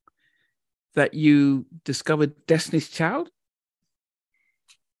discovered Destiny's Child.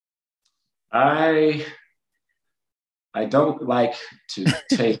 I don't like to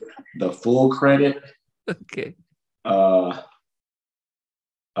take the full credit. Okay.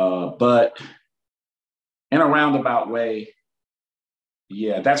 But in a roundabout way,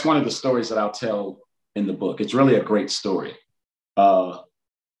 that's one of the stories that I'll tell in the book. It's really a great story. My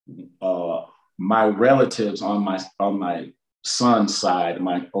relatives on my son's side,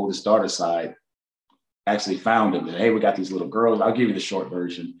 my oldest daughter's side, actually found him. Hey, we got these little girls. I'll give you the short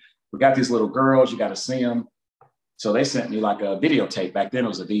version. We got these little girls. You got to see them. So they sent me like a videotape. Back then it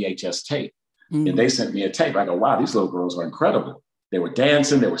was a VHS tape. And they sent me a tape. I go, wow, these little girls are incredible. They were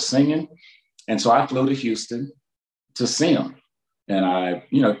dancing, they were singing. And so I flew to Houston to see them. And I,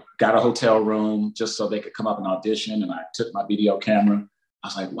 got a hotel room just so they could come up and audition. And I took my video camera. I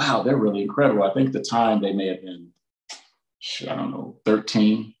was like, wow, they're really incredible. I think at the time they may have been,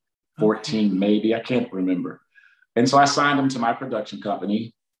 13, 14, maybe. I can't remember. And so I signed them to my production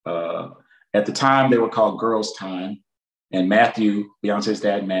company. At the time, they were called Girls Time, and Matthew, Beyonce's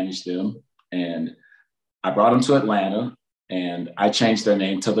dad, managed them. And I brought them to Atlanta, and I changed their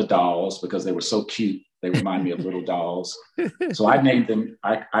name to the Dolls because they were so cute. They remind me of little dolls. So I named them.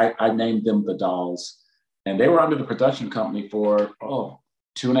 I named them the Dolls, and they were under the production company for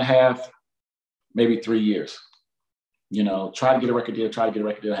 2.5, maybe 3 years. try to get a record deal, I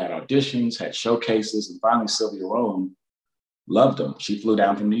had auditions, had showcases, and finally Sylvia Rhone loved him. She flew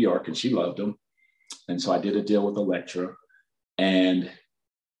down from New York and she loved him. And so I did a deal with Elektra. And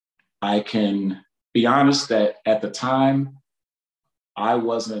I can be honest that at the time, I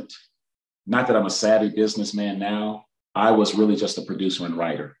wasn't, not that I'm a savvy businessman now, I was really just a producer and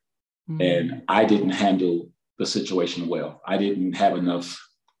writer. And I didn't handle the situation well. I didn't have enough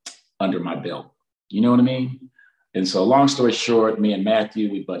under my belt. You know what I mean? And so long story short, me and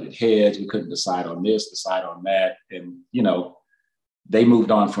Matthew, we butted heads. We couldn't decide on this, decide on that. And, they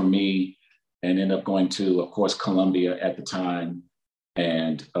moved on from me and ended up going to, of course, Columbia at the time.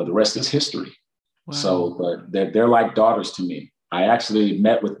 And the rest is history. Wow. So but they're like daughters to me. I actually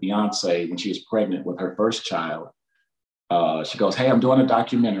met with Beyonce when she was pregnant with her first child. She goes, "Hey, I'm doing a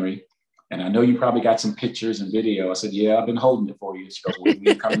documentary. And I know you probably got some pictures and video." I said, "Yeah, I've been holding it for you." She goes, "Will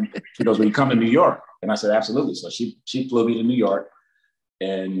you come to New York?" And I said, "Absolutely." So she flew me to New York,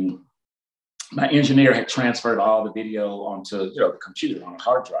 and my engineer had transferred all the video onto the computer on a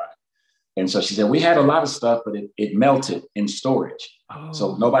hard drive. And so she said, "We had a lot of stuff, but it melted in storage. Oh.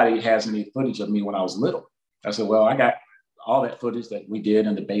 So nobody has any footage of me when I was little." I said, "Well, I got all that footage that we did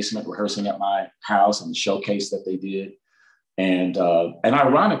in the basement rehearsing at my house and the showcase that they did." And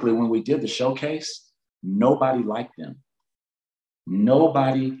ironically, when we did the showcase, nobody liked them.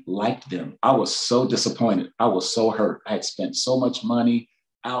 Nobody liked them. I was so disappointed. I was so hurt. I had spent so much money,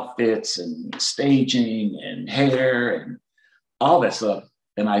 outfits and staging and hair and all that stuff.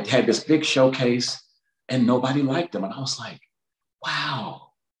 And I had this big showcase and nobody liked them. And I was like,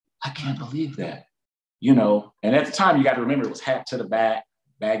 wow, I can't believe that. And at the time, you got to remember, it was hat to the back,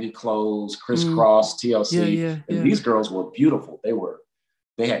 baggy clothes, crisscross, TLC. Yeah. And these girls were beautiful.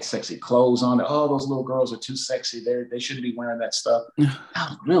 They had sexy clothes on. Oh, those little girls are too sexy. They shouldn't be wearing that stuff.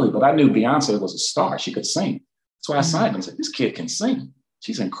 Really, but I knew Beyonce was a star. She could sing. So I signed her and said, "This kid can sing.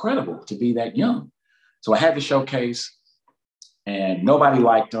 She's incredible to be that young." So I had the showcase and nobody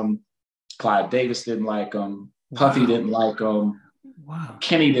liked him. Clive Davis didn't like him. Puffy didn't like him. Wow.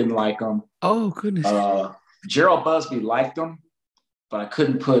 Kenny didn't like him. Oh, goodness. Gerald Busby liked him, but I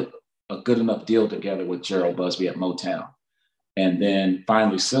couldn't put a good enough deal together with Gerald Busby at Motown. And then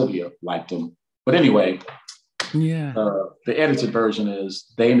finally Sylvia liked him. But anyway, the edited version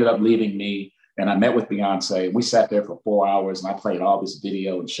is they ended up leaving me and I met with Beyonce. We sat there for 4 hours and I played all this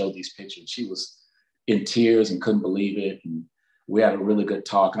video and showed these pictures. She was in tears and couldn't believe it. And we had a really good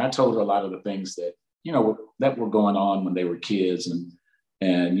talk. And I told her a lot of the things that, that were going on when they were kids. And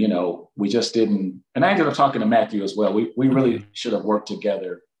we just didn't. And I ended up talking to Matthew as well. We really should have worked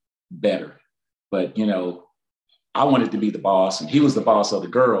together better. But, I wanted to be the boss and he was the boss of the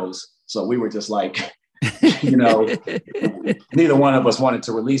girls. So we were just like, neither one of us wanted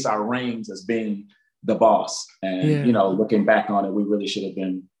to release our reins as being the boss. And, looking back on it, we really should have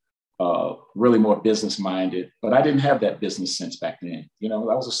been really more business minded. But I didn't have that business sense back then. I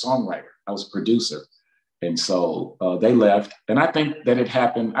was a songwriter. I was a producer. And so they left. And I think that it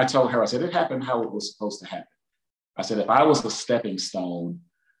happened. I told her, I said, it happened how it was supposed to happen. I said, if I was a stepping stone,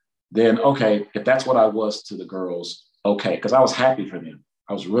 then, okay, if that's what I was to the girls, okay. Because I was happy for them.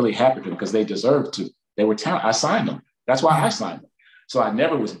 I was really happy for them because they deserved to. They were talented. I signed them. That's why I signed them. So I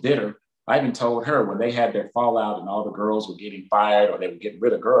never was bitter. I even told her when they had their fallout and all the girls were getting fired or they were getting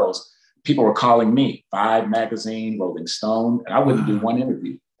rid of girls, people were calling me, Vibe Magazine, Rolling Stone, and I wouldn't do one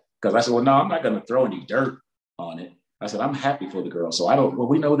interview. Because I said, well, no, I'm not going to throw any dirt on it. I said, I'm happy for the girls. So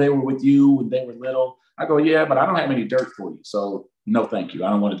we know they were with you when they were little. I go, yeah, but I don't have any dirt for you. So no, thank you.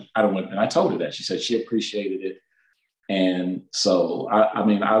 I don't want. And I told her that. She said she appreciated it. And so, I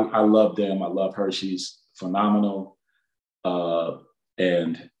love them. I love her. She's phenomenal.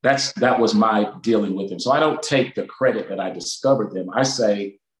 And that was my dealing with them. So I don't take the credit that I discovered them. I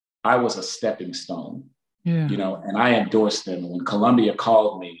say I was a stepping stone. Yeah. And I endorsed them. When Columbia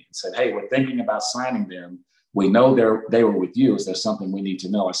called me and said, "Hey, we're thinking about signing them. We know they were with you. Is there something we need to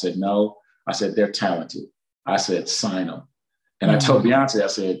know?" I said, "No." I said, "They're talented." I said, "Sign them." And I told Beyonce, I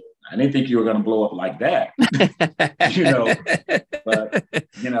said, "I didn't think you were going to blow up like that." But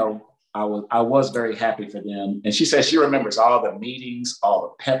I was very happy for them. And she said she remembers all the meetings, all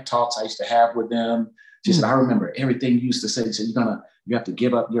the pep talks I used to have with them. She said, "I remember everything you used to say." She said, you have to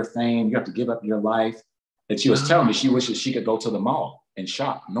give up your fame. You have to give up your life. And she was telling me she wishes she could go to the mall and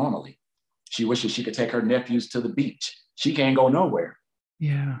shop normally. She wishes she could take her nephews to the beach. She can't go nowhere.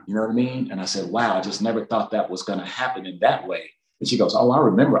 Yeah. You know what I mean? And I said, wow, I just never thought that was going to happen in that way. And she goes, "Oh, I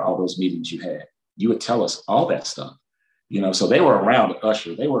remember all those meetings you had. You would tell us all that stuff." So they were around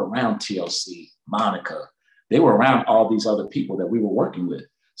Usher. They were around TLC, Monica. They were around all these other people that we were working with.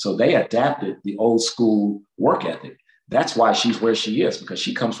 So they adapted the old school work ethic. That's why she's where she is, because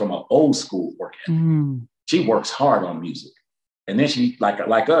she comes from an old school work ethic. She works hard on music. And then she, like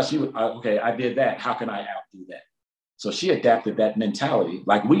us, she would, okay, I did that. How can I outdo that? So she adapted that mentality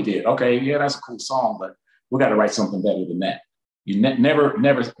like we did. Okay, yeah, that's a cool song, but we got to write something better than that. You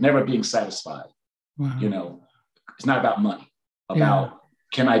never being satisfied. Wow. You know, it's not about money. About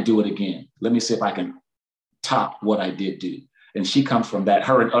can I do it again? Let me see if I can top what I did do. And she comes from that.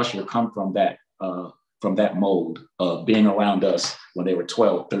 Her and Usher come from that mold of being around us when they were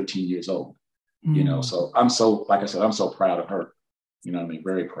 12, 13 years old. You know, so like I said, I'm so proud of her. You know what I mean?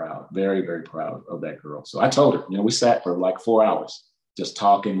 Very proud, very, very proud of that girl. So I told her, you know, we sat for like 4 hours just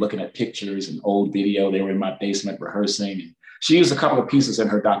talking, looking at pictures and old video. They were in my basement rehearsing. And she used a couple of pieces in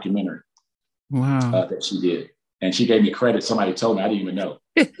her documentary. Wow. That she did. And she gave me credit. Somebody told me, I didn't even know.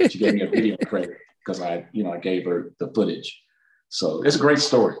 She gave me a video credit because I gave her the footage. So it's a great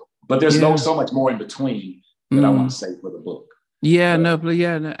story. But there's so much more in between that I want to say for the book. And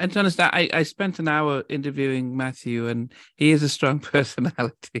to understand, I spent an hour interviewing Matthew, and he is a strong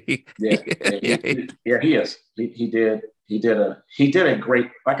personality. He is. He did a great.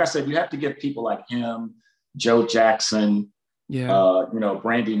 Like I said, you have to give people like him, Joe Jackson,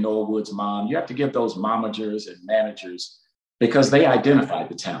 Brandy Norwood's mom. You have to give those momagers and managers, because they identified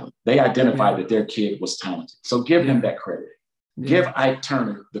the talent. They identified that their kid was talented. So give him that credit. Give Ike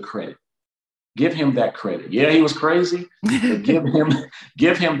Turner the credit. Give him that credit. Yeah, he was crazy, but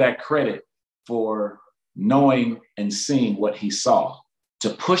give him that credit for knowing and seeing what he saw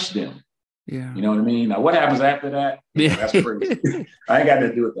to push them. Yeah. You know what I mean? Now, what happens after that? That's crazy. I ain't got nothing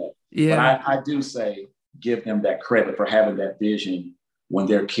to do with that. Yeah. But I do say give them that credit for having that vision when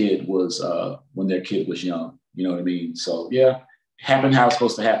their kid was young. You know what I mean? So happened how it's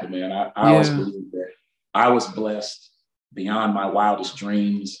supposed to happen, man. I always believe that I was blessed beyond my wildest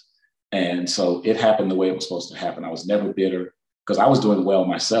dreams. And so it happened the way it was supposed to happen. I was never bitter because I was doing well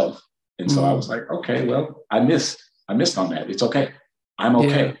myself. And so I was like, okay, well, I missed on that. It's okay. I'm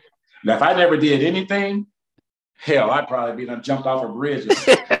okay. Yeah. Now, if I never did anything, hell, I'd probably be done jumped off a bridge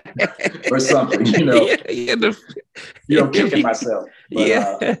or something, kicking myself.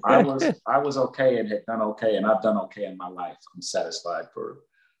 But I was okay and had done okay. And I've done okay in my life. I'm satisfied for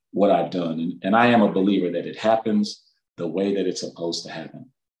what I've done. And I am a believer that it happens the way that it's supposed to happen.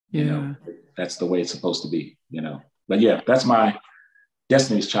 That's the way it's supposed to be, But that's my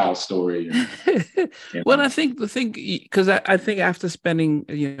Destiny's Child story. Well, I think because I think after spending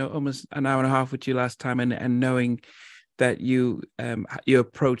almost an hour and a half with you last time, and knowing that your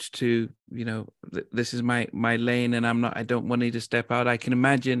approach to this is my lane, and I don't want you to step out. I can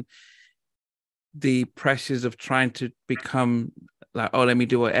imagine the pressures of trying to become like, oh, let me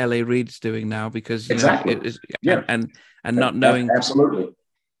do what L.A. Reid's doing now, because and not knowing. Absolutely.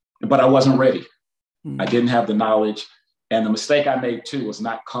 But I wasn't ready. I didn't have the knowledge. And the mistake I made too was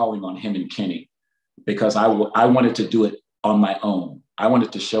not calling on him and Kenny, because I wanted to do it on my own. I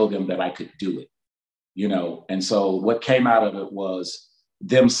wanted to show them that I could do it, And so what came out of it was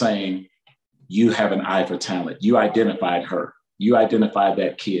them saying, you have an eye for talent. You identified her. You identified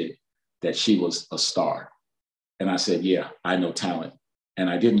that kid, that she was a star. And I said, yeah, I know talent. And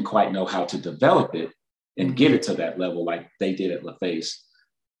I didn't quite know how to develop it and get it to that level like they did at LaFace.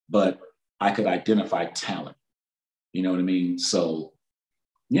 But I could identify talent. You know what I mean? So,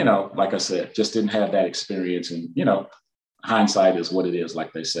 like I said, just didn't have that experience. And, hindsight is what it is,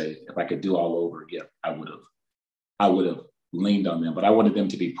 like they say. If I could do all over again, I would have leaned on them. But I wanted them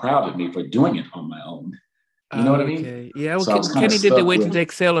to be proud of me for doing it on my own. You know what I mean? Yeah, well, so Kenny did the Waiting to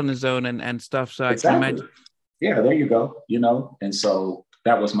Excel on his own and stuff. So exactly. I can imagine. Yeah, there you go. And so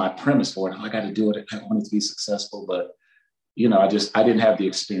that was my premise for it. I got to do it. I wanted to be successful, but I didn't have the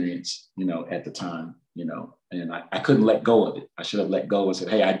experience, at the time, and I couldn't let go of it. I should have let go and said,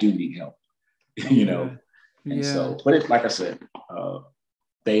 hey, I do need help, And so, but like I said,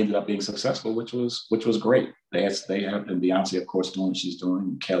 they ended up being successful, which was great. They have, and Beyonce, of course, doing what she's doing.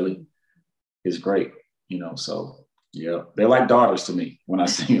 And Kelly is great, so they're like daughters to me when I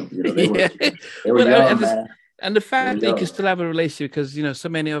see them. They were young, man. And the fact that you can still have a relationship, because so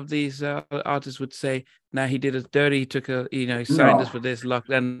many of these artists would say, "Now he did us dirty. He took he signed us for this luck."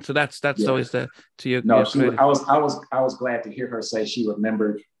 And so that's always to your. No, your I was glad to hear her say she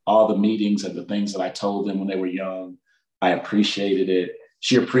remembered all the meetings and the things that I told them when they were young. I appreciated it.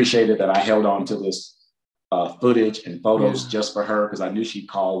 She appreciated that I held on to this footage and photos just for her, because I knew she'd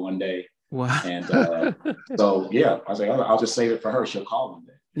call one day. Wow. And so I was like, I'll just save it for her. She'll call one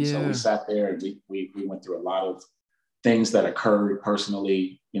day. And so we sat there and we went through a lot of things that occurred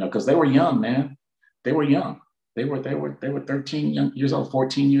personally, because they were young, man. They were young. They were 13 years old,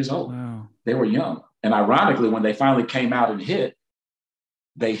 14 years old. Wow. They were young. And ironically, when they finally came out and hit,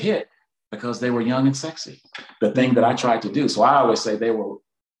 they hit because they were young and sexy. The thing that I tried to do. So I always say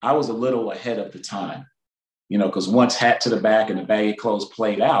I was a little ahead of the time, you know, because once Hat to the Back and the Baggy Clothes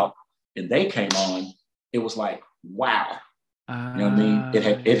played out and they came on, it was like, wow. You know what I mean?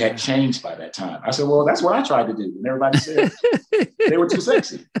 It had changed by that time. I said, well, that's what I tried to do. And everybody said they were too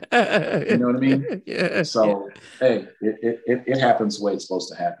sexy. You know what I mean? Yeah. So, hey, it happens the way it's supposed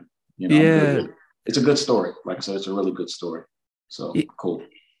to happen. You know, yeah. It's a good story. Like I said, it's a really good story. So cool.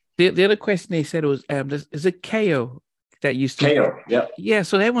 The other question they said was, is it KO that used to? KO, yeah. Yeah.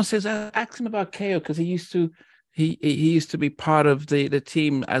 So everyone says, ask him about KO because he used to be part of the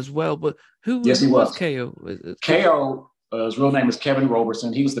team as well. But who was KO? KO, his real name is Kevin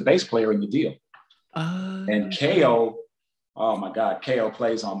Roberson. He was the bass player in the deal. And KO, oh my God, KO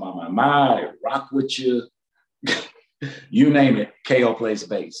plays on My, Rock With You. You name it, KO plays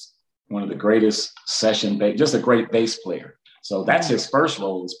bass. One of the greatest session bass, just a great bass player. So that's his first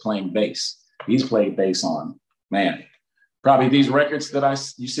role, is playing bass. He's played bass on, man, probably these records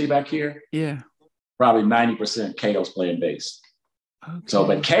that you see back here. Yeah. Probably 90% KO's playing bass. Okay. So,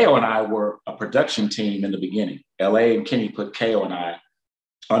 but KO and I were a production team in the beginning. LA and Kenny put KO and I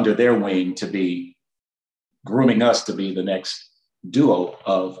under their wing to be grooming us to be the next duo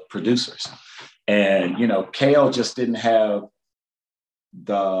of producers. And, you know, KO just didn't have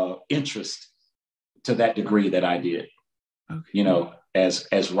the interest to that degree that I did. Okay. You know,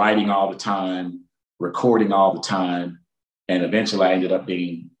 as writing all the time, recording all the time, and eventually I ended up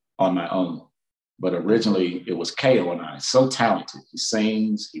being on my own. But originally it was KO and I. So talented. He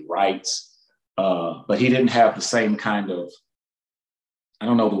sings, he writes, but he didn't have the same kind of, I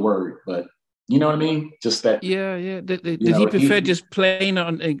don't know the word, but you know what I mean? Just that. Yeah. Did he prefer just playing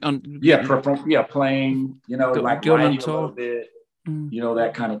on? Playing, you know, like writing a little bit, you know,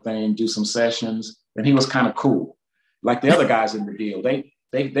 that kind of thing, do some sessions. And he was kind of cool. Like the other guys in the deal,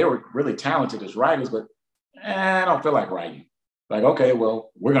 they were really talented as writers, but I don't feel like writing. Like, okay,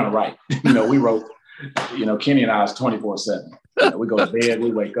 well, we're going to write. You know, we wrote, you know, Kenny and I is 24/7. You know, we go to bed,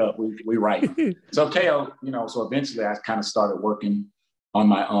 we wake up, we write. So KO, you know, so eventually I kind of started working on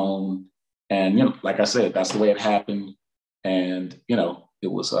my own. And, you know, like I said, that's the way it happened. And, you know, it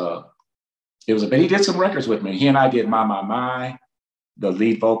was but he did some records with me. He and I did My, the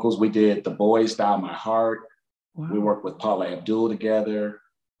lead vocals. We did The Boys Dial My Heart. Wow. We worked with Paula Abdul together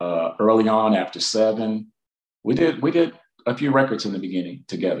early on after 7. We did a few records in the beginning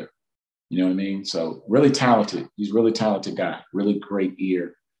together. You know what I mean? So really talented. He's a really talented guy, really great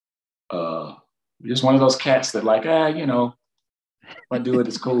ear. Just one of those cats that like, you know, if I do it,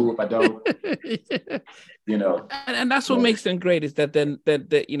 it's cool. If I don't, you know. And that's what makes them great, is that then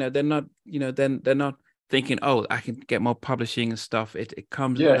you know, they're not thinking, oh, I can get more publishing and stuff. It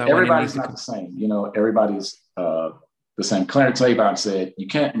comes. Yeah, everybody's not the same. You know, everybody's the same. Clarence Avant said, you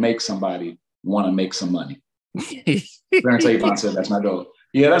can't make somebody want to make some money. Clarence Avant said, that's my goal.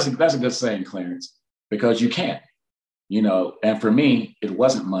 Yeah, that's a good saying, Clarence, because you can't. You know, and for me, it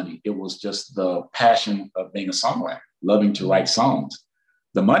wasn't money. It was just the passion of being a songwriter, loving to write songs.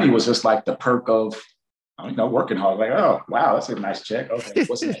 The money was just like the perk of, working hard. Like, oh, wow, that's a nice check. Okay,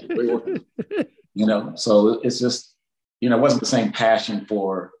 what's that? You know, so it's just, you know, it wasn't the same passion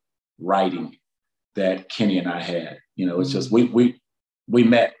for writing that Kenny and I had. You know, it's just we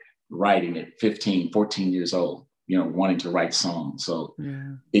met writing at 15, 14 years old, you know, wanting to write songs. So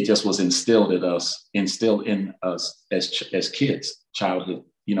it just was instilled in us as kids, childhood,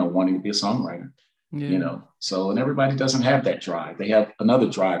 you know, wanting to be a songwriter, you know. So, and everybody doesn't have that drive. They have another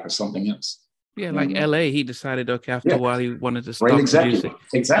drive for something else. Yeah, like LA, he decided, okay, after a while he wanted to stop producing.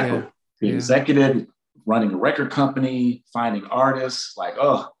 Exactly. The executive, running a record company, finding artists, like,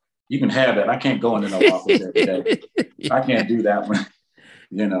 oh, you can have that. I can't go into no office every day. I can't do that one,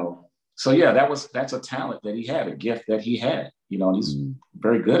 you know. So yeah, that's a talent that he had, a gift that he had, you know, and he's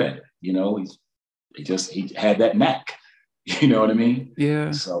very good at it. You know, he had that knack, you know what I mean?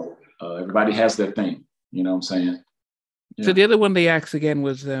 Yeah. So everybody has their thing, you know what I'm saying? Yeah. So the other one they asked again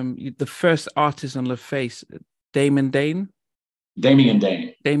was the first artist on LaFace, Damian Dame. Damian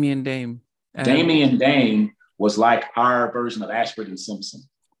Dame. Damian Dame was like our version of Ashford and Simpson.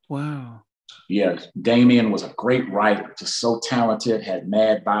 Wow. Yeah, Damian was a great writer, just so talented, had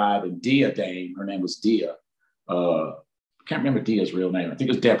mad vibe. And Dia Dame, her name was Dia. I can't remember Dia's real name. I think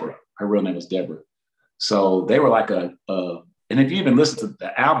it was Deborah. Her real name was Deborah. So they were like and if you even listen to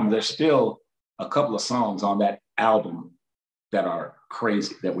the album, there's still a couple of songs on that album that are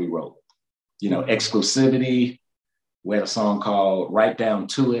crazy that we wrote. You know, Exclusivity. We had a song called Right Down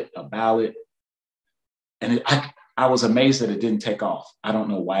to It, a ballad. And I was amazed that it didn't take off. I don't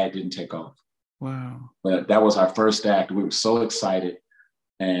know why it didn't take off. Wow. But that was our first act. We were so excited.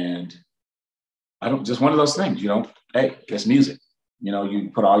 And just one of those things, hey, it's music.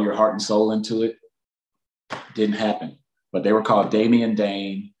 You put all your heart and soul into it. Didn't happen. But they were called Damian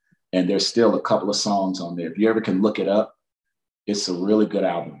Dame, and there's still a couple of songs on there. If you ever can look it up, it's a really good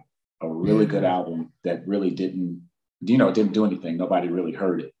album. A really good album that really didn't do anything. Nobody really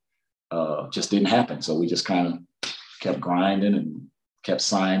heard it. Just didn't happen. So we just kind of kept grinding and kept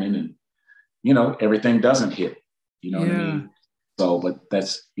signing, and everything doesn't hit. You know what I mean? So, but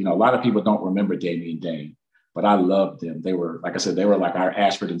that's, a lot of people don't remember Damian Dame, but I loved them. They were, like I said, they were like our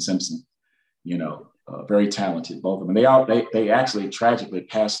Ashford and Simpson, very talented, both of them. And they actually tragically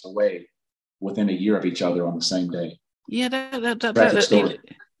passed away within a year of each other on the same day. Yeah, Tragic story.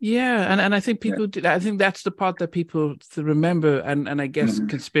 Yeah, and I think people I think that's the part that people remember, and I guess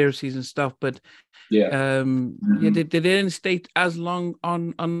conspiracies and stuff. But did they didn't stay as long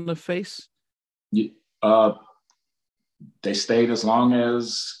on LaFace? They stayed as long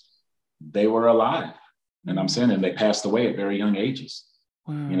as they were alive, and I'm saying, and they passed away at very young ages.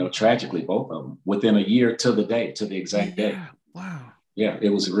 Wow. Tragically, both of them within a year to the exact day. Wow. Yeah, it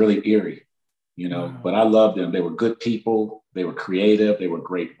was really eerie. But I loved them. They were good people. They were creative. They were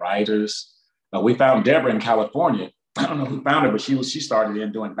great writers. We found Deborah in California. I don't know who found her, but she started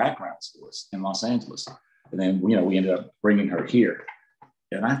in doing background scores in Los Angeles. And then, we ended up bringing her here.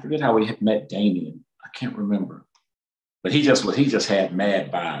 And I forget how we had met Damian. I can't remember. But he just had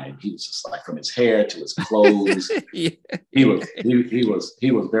mad vibe. He was just like, from his hair to his clothes. He was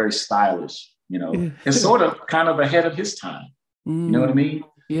very stylish, and sort of kind of ahead of his time. You know what I mean?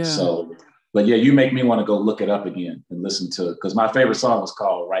 Yeah. So, but yeah, you make me want to go look it up again and listen to it, because my favorite song was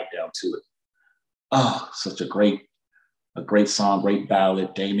called Right Down to It. Oh, such a great song, great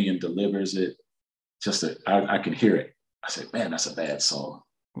ballad. Damian delivers it. I can hear it. I said, man, that's a bad song.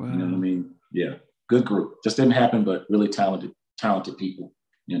 Wow. You know what I mean? Yeah, good group. Just didn't happen, but really talented people.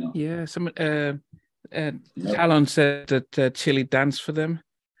 Yeah, Talon said that Chili danced for them.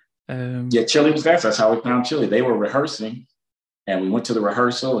 Chili was dancing. That's how we found Chili. They were rehearsing. And we went to the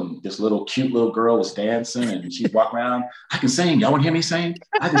rehearsal, and this cute little girl was dancing, and she walked around. I can sing. Y'all want to hear me sing?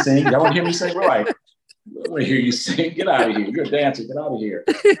 I can sing. Y'all want to hear me sing? We're like, I want to hear you sing. Get out of here. You're a dancer. Get out of here.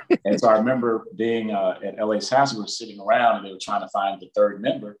 And so I remember being at LA's house. We were sitting around, and they were trying to find the third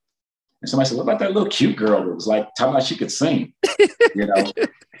member. And somebody said, what about that little cute girl that was like talking about she could sing?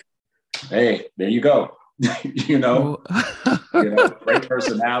 Hey, there you go. Great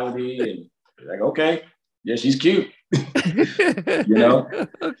personality. And like, okay, yeah, she's cute. Okay,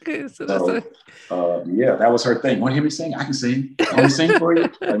 so that was her thing. Want to hear me sing? I can sing. I want to sing for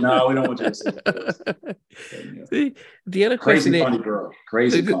you. Like, no, we don't want you to sing for us. See, the other question funny girl.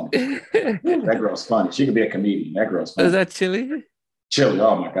 Crazy funny. That girl's funny. She could be a comedian. That girl's funny. Is that Chili? Chili,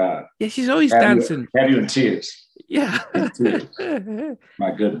 oh my God. Yeah, she's always dancing. Have you in tears. Yeah. Tears.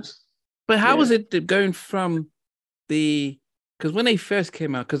 My goodness. But how was it going from because when they first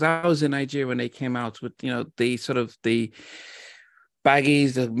came out, because I was in Nigeria when they came out with, the sort of the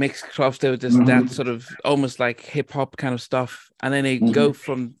baggies, the mixed crops, they were just that sort of almost like hip hop kind of stuff. And then they go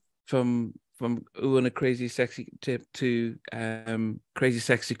from Ooh and a Crazy Sexy to Crazy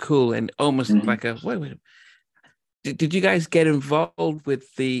Sexy Cool, and almost like a, wait. Did you guys get involved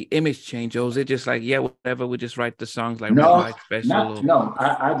with the image change, or was it just like, yeah, whatever, we just write the songs like no, no,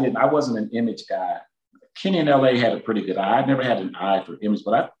 I didn't. I wasn't an image guy. Kenny in LA had a pretty good eye. I never had an eye for image,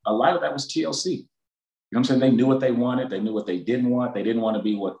 but a lot of that was TLC. You know what I'm saying? They knew what they wanted. They knew what they didn't want. They didn't want to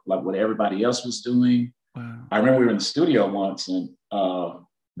be what everybody else was doing. Wow. I remember we were in the studio once, and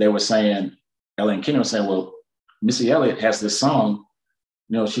they were saying, LA and Kenny were saying, well, Missy Elliott has this song,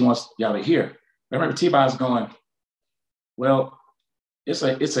 she wants y'all to hear. I remember T-Boz going, well, it's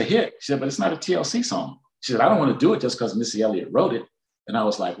a hit. She said, but it's not a TLC song. She said, I don't want to do it just because Missy Elliott wrote it. And I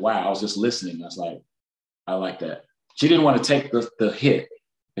was like, wow, I was just listening. I was like, I like that. She didn't want to take the hit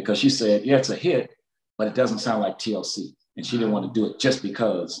because she said, yeah, it's a hit, but it doesn't sound like TLC. And she didn't want to do it just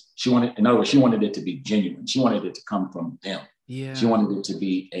because she wanted it to be genuine. She wanted it to come from them. Yeah. She wanted it to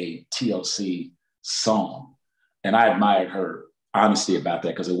be a TLC song. And I admired her honesty about that,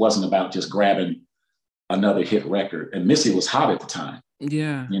 because it wasn't about just grabbing another hit record. And Missy was hot at the time.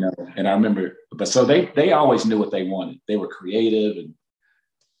 Yeah. And I remember, but so they always knew what they wanted. They were creative, and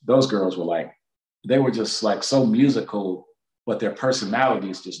those girls were like, they were just like so musical, but their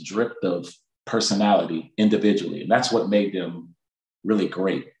personalities just dripped of personality individually. And that's what made them really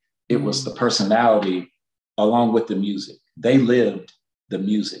great. It was the personality along with the music. They lived the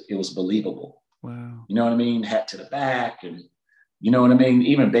music. It was believable. Wow. You know what I mean? Hat to the Back, and you know what I mean?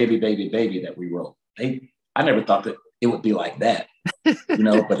 Even Baby, Baby, Baby that we wrote. I never thought that it would be like that.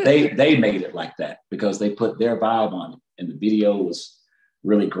 But they made it like that because they put their vibe on it, and the video was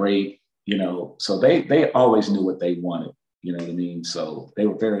really great, so they always knew what they wanted, you know what I mean? So they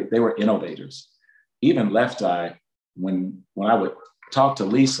were innovators. Even Left Eye, when I would talk to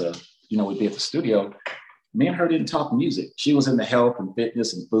Lisa, we'd be at the studio, me and her didn't talk music. She was into health and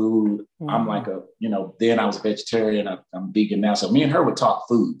fitness and food. I'm like then I was a vegetarian, I'm vegan now. So me and her would talk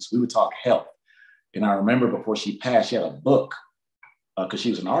foods. We would talk health. And I remember before she passed, she had a book because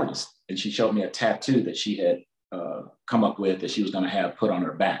she was an artist. And she showed me a tattoo that she had come up with that she was going to have put on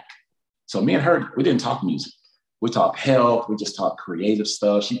her back. So me and her, we didn't talk music. We talked health. We just talked creative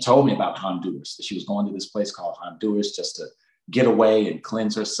stuff. She told me about Honduras, that she was going to this place called Honduras just to get away and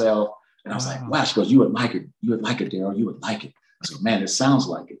cleanse herself. And I was like, wow. She goes, you would like it. You would like it, Daryl. You would like it. I said, man, it sounds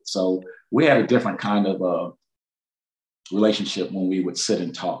like it. So we had a different kind of relationship when we would sit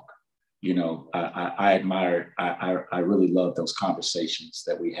and talk. I admired, I really loved those conversations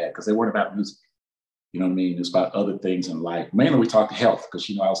that we had because they weren't about music. You know what I mean? It's about other things in life. Mainly we talked health because,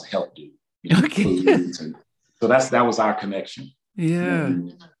 I was a health dude. So that was our connection. Yeah.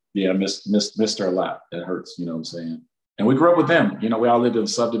 Yeah, I missed her a lot. That hurts, you know what I'm saying? And we grew up with them. We all lived in a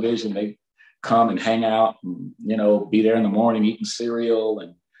subdivision. They come and hang out and, be there in the morning eating cereal.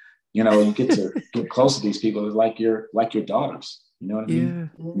 And, you get to get close to these people. It's like your daughters. You know what I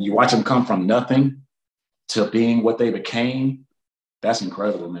mean? You watch them come from nothing to being what they became. That's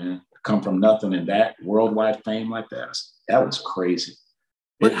incredible, man. Come from nothing and that worldwide fame like that was crazy.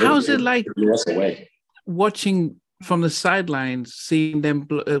 But how's it like blew us away. Watching from the sidelines, seeing them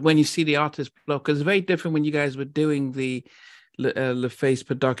when you see the artist blow? Because it's very different when you guys were doing the LaFace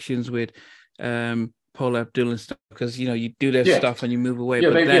productions with Paula Abdul and stuff. Because you do their stuff and you move away. Yeah,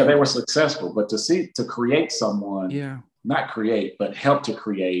 they were successful, but to create someone, not create, but help to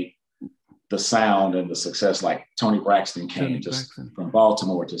create the sound and the success. Like Toni Braxton came from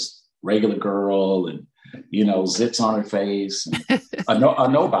Baltimore, just regular girl and, zits on her face and a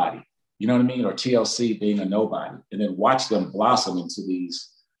nobody, you know what I mean? Or TLC being a nobody, and then watch them blossom into these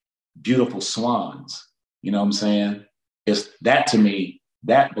beautiful swans. You know what I'm saying? It's that to me,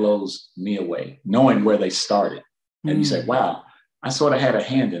 that blows me away, knowing where they started. And you say, wow, I sort of had a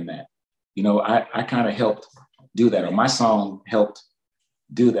hand in that. I kind of helped do that, or my song helped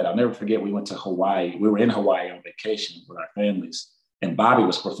do that. I'll never forget, we went to Hawaii. We were in Hawaii on vacation with our families, and Bobby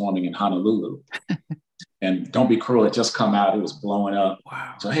was performing in Honolulu. And Don't Be Cruel had just come out. It was blowing up.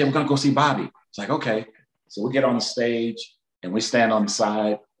 Wow. So, hey, we're going to go see Bobby. It's like, okay. So we get on the stage and we stand on the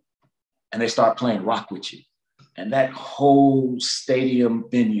side and they start playing Rock With You. And that whole stadium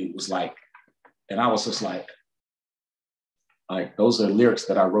venue was like, and I was just like, those are lyrics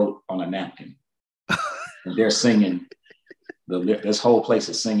that I wrote on a napkin. And they're singing, this whole place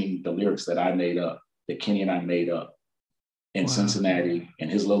is singing the lyrics that I made up, that Kenny and I made up in Cincinnati in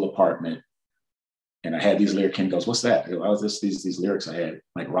his little apartment. And I had these lyrics. Ken goes, what's that? I was just these lyrics I had,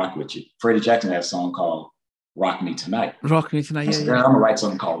 like Rock With You. Freddie Jackson had a song called Rock Me Tonight. Rock Me Tonight, I'm gonna write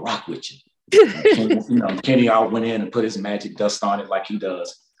something called Rock With You. Kenny all went in and put his magic dust on it like he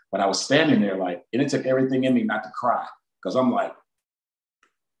does. But I was standing there and it took everything in me not to cry. Because I'm like,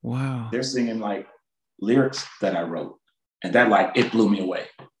 wow. They're singing lyrics that I wrote. And that it blew me away.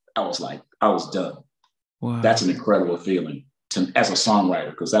 I was done. Wow. That's an incredible feeling as a songwriter,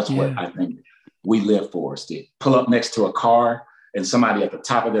 because that's what I think we live for, is to pull up next to a car and somebody at the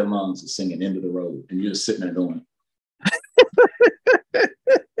top of their lungs is singing End of the Road. And you're just sitting there going,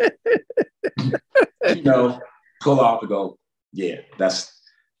 pull off and go, yeah,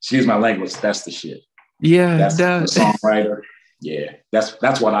 excuse my language, that's the shit. Yeah. That's the songwriter. Yeah,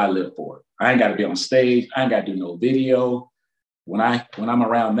 that's what I live for. I ain't got to be on stage. I ain't got to do no video. When I'm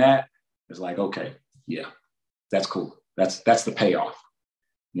around that, it's like, okay, yeah, that's cool. That's the payoff.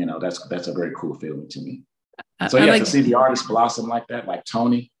 That's a very cool feeling to me. So to see the artists blossom like that, like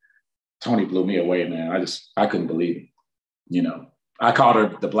Toni blew me away, man. I couldn't believe it. I called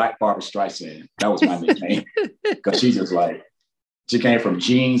her the Black Barbra Streisand. That was my nickname, because she's just she came from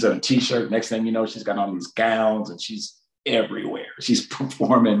jeans and a t-shirt. Next thing you know, she's got on these gowns and she's everywhere. She's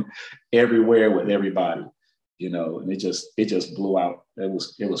performing everywhere with everybody. And it just blew out. It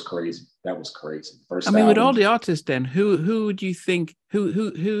was crazy. That was crazy. First album. With all the artists, then who would you think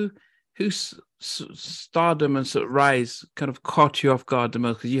whose stardom and sort of rise kind of caught you off guard the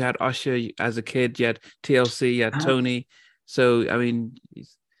most? Because you had Usher as a kid, you had TLC, you had Toni. So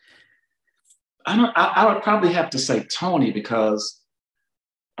I would probably have to say Toni, because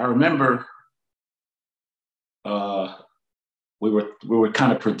I remember we were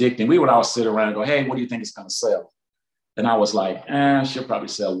kind of predicting. We would all sit around and go, hey, what do you think it's going to sell? And I was like, she'll probably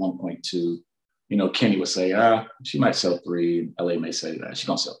sell 1.2. Kenny would say, she might sell 3. LA may say that she's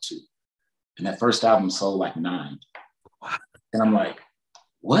gonna sell 2. And that first album sold like 9. And I'm like,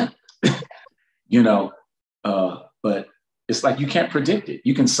 what? But it's like you can't predict it.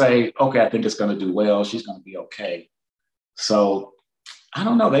 You can say, okay, I think it's gonna do well, she's gonna be okay. So I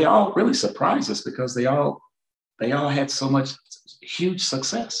don't know, they all really surprised us because they all had so much huge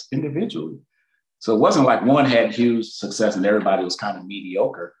success individually. So it wasn't like one had huge success and everybody was kind of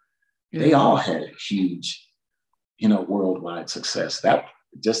mediocre. Yeah. They all had huge, worldwide success. That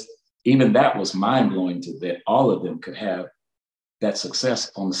was mind-blowing to that all of them could have that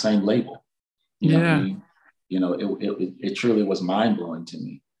success on the same label. You know what I mean? It truly was mind-blowing to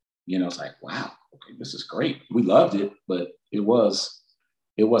me. It's like, wow, okay, this is great. We loved it, but it was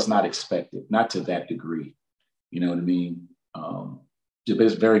not expected, not to that degree. You know what I mean?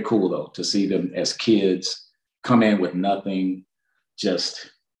 It's very cool though to see them as kids come in with nothing, just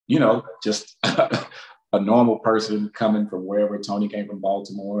a normal person coming from wherever. Toni came from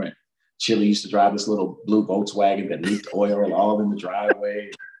Baltimore, and Chili used to drive this little blue Volkswagen that leaked oil all in the driveway.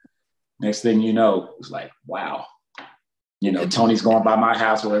 Next thing you know, it was like, wow. Toni's going by my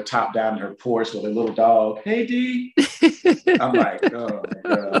house with her top down in her Porsche with her little dog. Hey, D. I'm like, oh my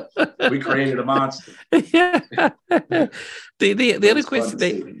God. We created a monster. Yeah. The other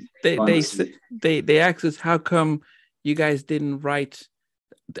question they asked us, how come you guys didn't write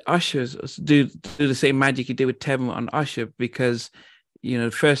the Ushers, do the same magic you did with Tevin on Usher? Because the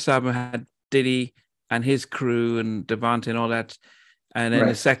first album had Diddy and his crew and Devontae and all that, and then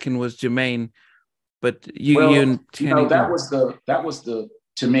the second was Jermaine. But you and Kenny, that was the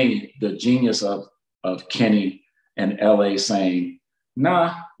to me the genius of Kenny and LA saying,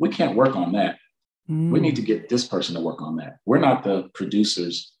 nah, we can't work on that. We need to get this person to work on that. We're not the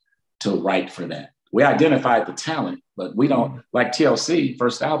producers to write for that. We identified the talent, but we don't, like TLC,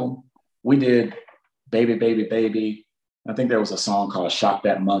 first album, we did Baby, Baby, Baby. I think there was a song called Shock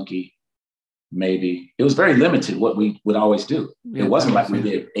That Monkey, maybe. It was very limited what we would always do. It wasn't like we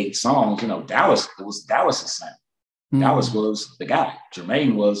did 8 songs. Dallas, it was Dallas's sound. Dallas was the guy.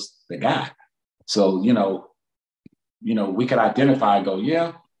 Jermaine was the guy. So, we could identify and go,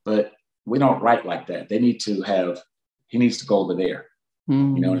 yeah, but we don't write like that. He needs to go over there. You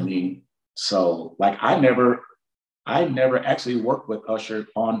know what I mean? So like I never actually worked with Usher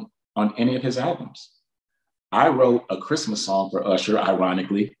on any of his albums. I wrote a Christmas song for Usher,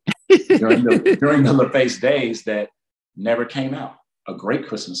 ironically, during the LaFace days that never came out. A great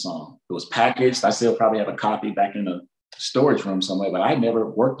Christmas song. It was packaged. I still probably have a copy back in the storage room somewhere, but I never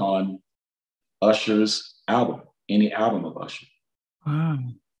worked on Usher's album, any album of Usher. Wow.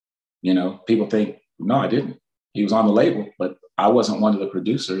 People think, no, I didn't. He was on the label, but I wasn't one of the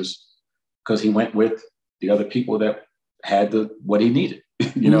producers because he went with the other people that had what he needed.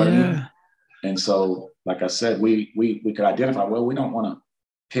 You know what I mean? And so, like I said, we could identify, well, we don't want to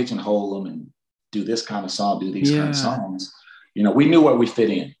pigeonhole them and do this kind of song, do these kind of songs. We knew where we fit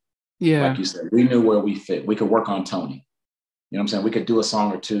in. Yeah. Like you said, we knew where we fit. We could work on Toni. You know what I'm saying? We could do a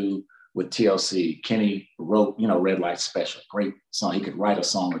song or two with TLC. Kenny wrote, Red Light Special, great song. He could write a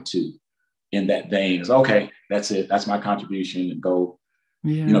song or two in that vein. It's okay, that's it. That's my contribution, and go,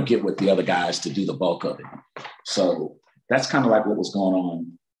 get with the other guys to do the bulk of it. So that's kind of like what was going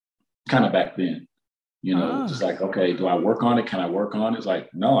on kind of back then. Just like, okay, do I work on it? Can I work on it? It's like,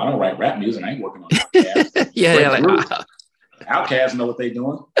 no, I don't write rap music. I ain't working on OutKast. OutKast know what they're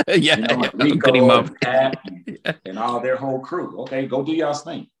doing. Rico and Pat and all their whole crew. Okay, go do y'all's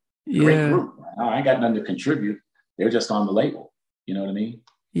thing. Great group. I ain't got nothing to contribute. They're just on the label. You know what I mean?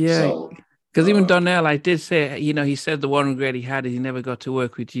 Yeah. So, because even Donnell, I did say, he said the one regret he had is he never got to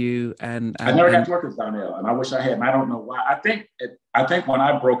work with you. And I never got to work with Donnell, and I wish I had. And I don't know why. I think when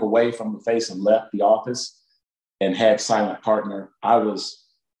I broke away from LaFace and left the office and had Silent Partner, I was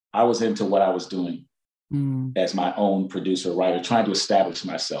into what I was doing as my own producer, writer, trying to establish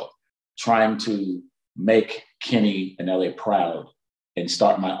myself, trying to make Kenny and LA proud and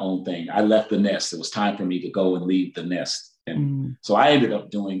start my own thing. I left the nest. It was time for me to go and leave the nest. And so I ended up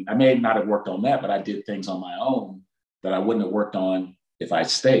I may not have worked on that, but I did things on my own that I wouldn't have worked on if I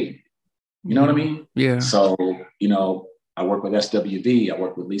stayed. You know what I mean? Yeah. So, I worked with SWV. I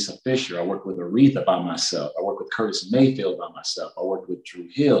worked with Lisa Fisher. I worked with Aretha by myself. I worked with Curtis Mayfield by myself. I worked with Drew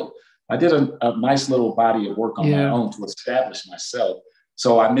Hill. I did a nice little body of work on my own to establish myself.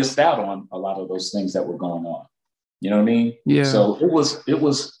 So I missed out on a lot of those things that were going on. You know what I mean? Yeah. So it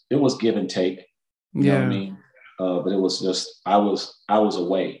was give and take. You know what I mean? But it was just, I was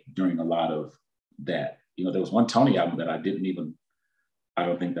away during a lot of that. There was one Toni album that I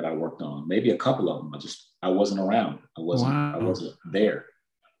don't think that I worked on. Maybe a couple of them. I wasn't around. I wasn't there.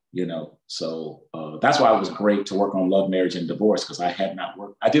 you know. So that's why it was great to work on Love, Marriage, and Divorce, because I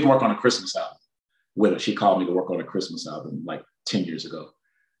did work on a Christmas album with her. She called me to work on a Christmas album like 10 years ago.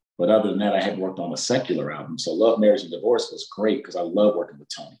 But other than that, I had worked on a secular album. So Love, Marriage, and Divorce was great because I love working with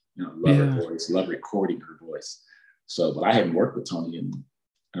Toni. You know, love her voice, love recording her voice. So, but I hadn't worked with Toni in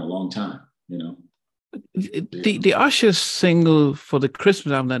a long time, you know. The Usher single for the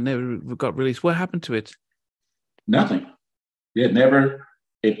Christmas album that never got released, what happened to it? Nothing. It never,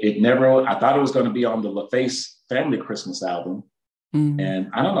 I thought it was going to be on the LaFace Family Christmas album. And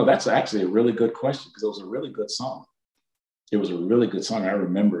I don't know, that's actually a really good question because it was a really good song. It was a really good song. I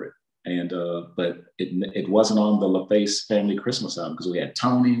remember it. And, but it wasn't on the LaFace Family Christmas album because we had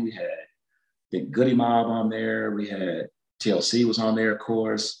Toni, we had Goody Mob on there, we had TLC was on there, of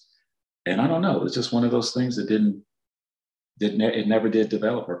course. And I don't know, it's just one of those things that it never did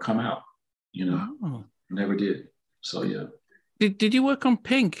develop or come out, you know, never did. So, yeah. Did you work on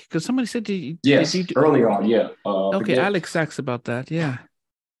Pink? Because somebody said yes, early on, yeah. Okay, Alex asked about that, yeah.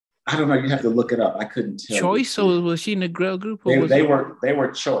 I don't know, you have to look it up. I couldn't tell. Choice, or was she in a girl group? Or they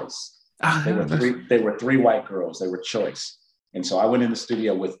were Choice. They were three white girls. They were Choice. And so I went in the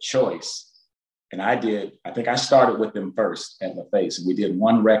studio with Choice. And I think I started with them first at LaFace. And we did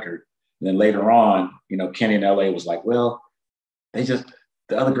one record. And then later on, you know, Kenny in LA was like, well, the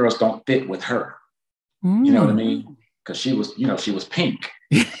other girls don't fit with her. You know what I mean? Because she was Pink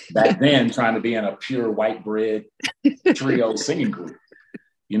back then, trying to be in a pure white bread trio singing group.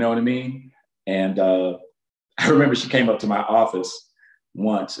 You know what I mean? And I remember she came up to my office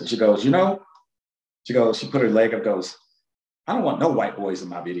once and she goes, you know, she put her leg up, goes, I don't want no white boys in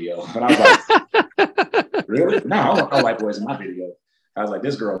my video. And I was like, really? No, I don't want no white boys in my video. I was like,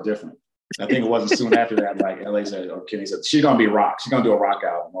 this girl different. I think it wasn't soon after that, like LA said, or Kenny said, she's going to be rock. She's going to do a rock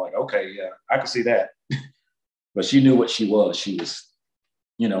album. I'm like, okay, yeah, I can see that. But she knew what she was. She was,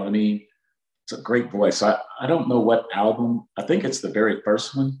 you know what I mean? It's a great voice. I don't know what album. I think it's the very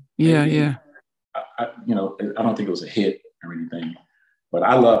first one. Yeah, maybe. Yeah. I don't think it was a hit or anything. But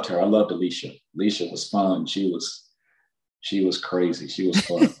I loved her. I loved Alicia. Alicia was fun. She was crazy. She was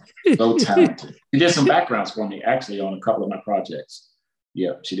fun. So talented. She did some backgrounds for me, actually, on a couple of my projects.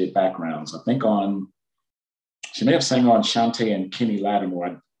 Yeah, she did backgrounds. I think she may have sang on Shantae and Kenny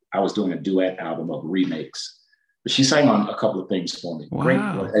Lattimore. I was doing a duet album of remakes. But she sang on a couple of things for me. Wow. Great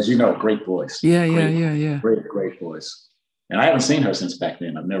voice. As you know, great voice. Yeah. Great voice. And I haven't seen her since back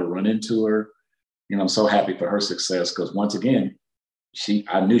then. I've never run into her. You know, I'm so happy for her success because once again,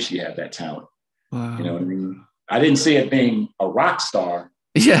 I knew she had that talent. Wow. You know what I mean? I didn't see it being a rock star.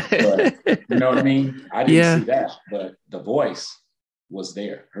 Yeah. But, you know what I mean? I didn't see that. But the voice was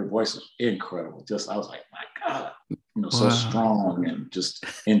there. Her voice was incredible. I was like, my God, you know, so strong and just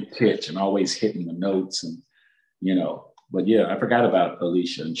in pitch and always hitting the notes and, you know, but yeah, I forgot about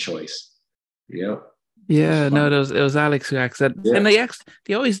Alicia and Choice. Yep. Yeah, no, it was Alex who asked that. Yeah. And the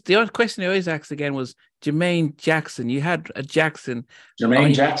other question they always asked again was Jermaine Jackson. You had a Jackson.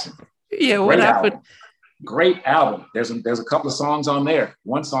 Jermaine Jackson. Yeah, what happened? Great album. There's a couple of songs on there.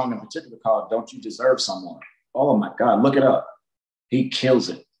 One song in particular called Don't You Deserve Someone. Oh my God, look it up. He kills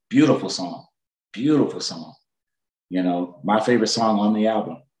it. Beautiful song. Beautiful song. You know, my favorite song on the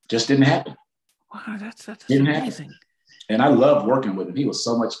album. Just didn't happen. Wow, that's amazing. And I loved working with him. He was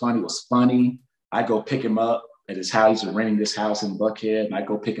so much fun. He was funny. I go pick him up at his house. He was renting this house in Buckhead. And I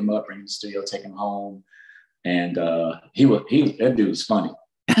go pick him up, bring him to the studio, take him home. And that dude was funny.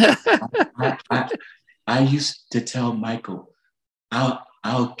 I used to tell Michael,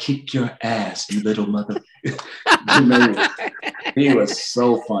 I'll kick your ass, you little mother. He was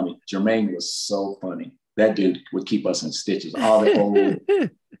so funny. Jermaine was so funny. That dude would keep us in stitches. All the old.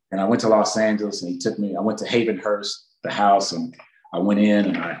 And I went to Los Angeles and he took me. I went to Havenhurst, the house, and I went in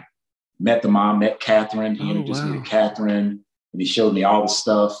and I met the mom, met Catherine. He introduced me to Catherine, and he showed me all the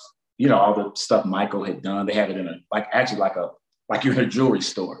stuff, you know, all the stuff Michael had done. They have it in like you're in a jewelry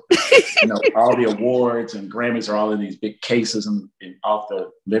store. You know, all the awards and Grammys are all in these big cases and off the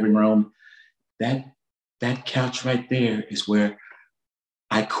living room. That couch right there is where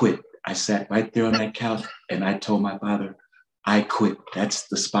I quit. I sat right there on that couch and I told my father, I quit. That's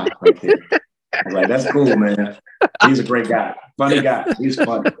the spot right there. I was like, that's cool, man. He's a great guy. Funny guy. He's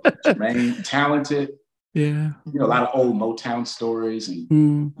funny. Jermaine, talented. Yeah. You know, a lot of old Motown stories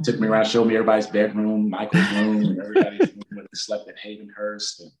and took me around, showed me everybody's bedroom, Michael's room, and everybody's room where they slept at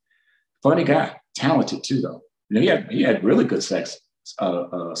Havenhurst. And funny guy. Talented too, though. You know, he had really good success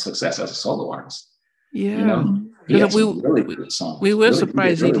as a solo artist. Yeah. You know, he had some really good songs. We were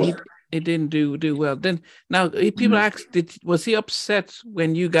surprised he didn't do well. Then now people asked, was he upset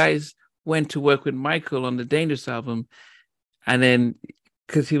when you guys went to work with Michael on the Dangerous album, and then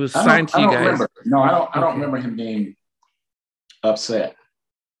because he was signed to you guys. Remember. No, I don't remember him being upset.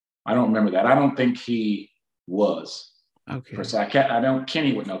 I don't remember that. I don't think he was. Okay. Per se.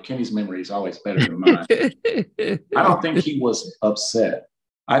 Kenny would know. Kenny's memory is always better than mine. I don't think he was upset.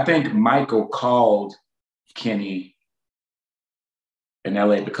 I think Michael called Kenny in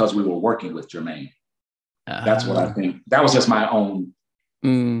LA because we were working with Jermaine. That's what I think. That was just my own.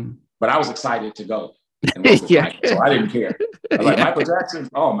 But I was excited to go and work with Michael, so I didn't care. I was like, Michael Jackson?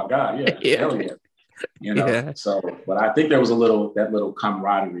 Oh my God, hell yeah. You know, so, but I think there was that little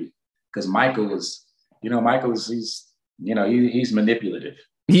camaraderie because Michael is, he's manipulative.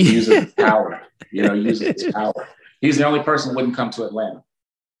 He uses his power, He's the only person who wouldn't come to Atlanta.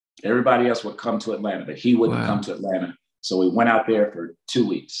 Everybody else would come to Atlanta, but he wouldn't come to Atlanta. So we went out there for 2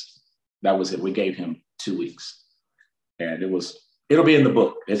 weeks. That was it. We gave him 2 weeks. And it'll be in the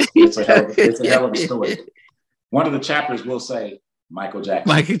book. It's a hell of a story. One of the chapters will say Michael Jackson.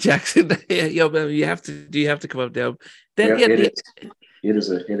 Michael Jackson. Yo, man, you have to come up there. Then it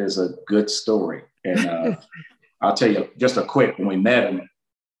is a good story. And I'll tell you just a quick, when we met him,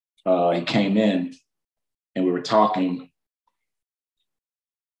 he came in and we were talking.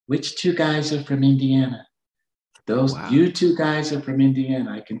 Which two guys are from Indiana? You two guys are from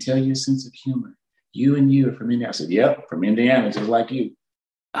Indiana. I can tell you a sense of humor. You and you are from Indiana. I said, yep, from Indiana, just like you.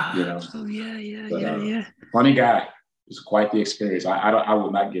 Oh, yeah. Funny guy. It was quite the experience. I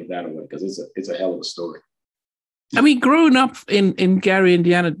will not give that away because it's a hell of a story. I mean, growing up in Gary,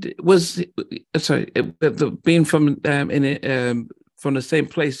 Indiana, being from the same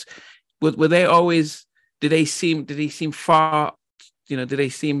place, were they always? Did he seem far? Did they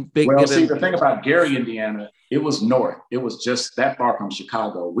seem big? Well, see, the thing about Gary, Indiana, it was north. It was just that far from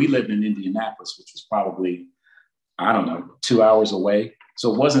Chicago. We lived in Indianapolis, which was probably, 2 hours away.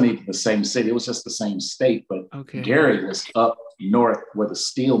 So it wasn't even the same city. It was just the same state. But Gary was up north where the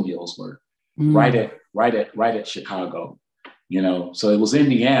steel mills were, right at Chicago. So it was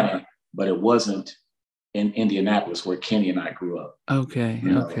Indiana, but it wasn't in Indianapolis where Kenny and I grew up.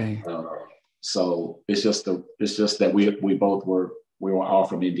 Okay. So it's just that we both were all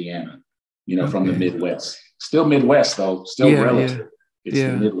from Indiana, from the Midwest. Still Midwest though, still relative. Yeah. It's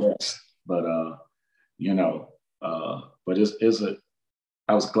the Midwest, but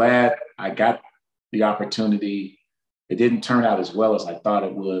I was glad I got the opportunity. It didn't turn out as well as I thought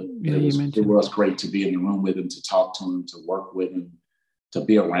it would. Yeah, it was great to be in the room with him, to talk to him, to work with him, to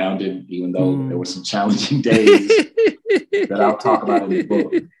be around him, even though there were some challenging days that I'll talk about in the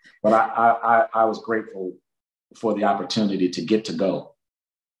book. But I was grateful for the opportunity to get to go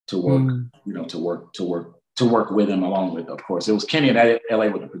to work, to work with him, along with, of course, it was Kenny and LA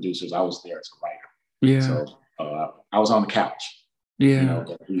with the producers. I was there as a writer. Yeah. So I was on the couch. Yeah.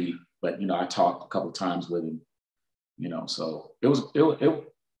 But I talked a couple of times with him. So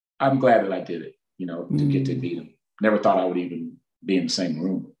I'm glad that I did it. To get to meet him. Never thought I would even be in the same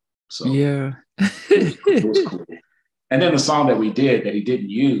room. So yeah, it was cool. And then the song that we did that he didn't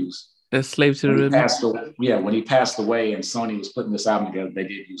use, Slave to the Rhythm. When he passed away and Sony was putting this album together, they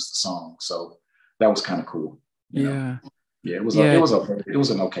did use the song. So that was kind of cool. Yeah. It was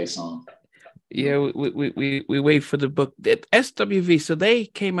an okay song. Yeah, we wait for the book. SWV, so they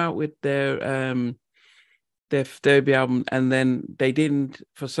came out with their debut album, and then they didn't,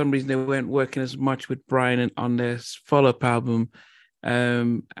 for some reason, they weren't working as much with Brian on their follow-up album.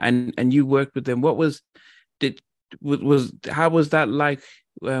 And you worked with them. How was that like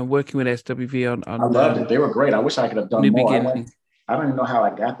working with SWV on I loved it. They were great. I wish I could have done more. Beginning. I don't even know how I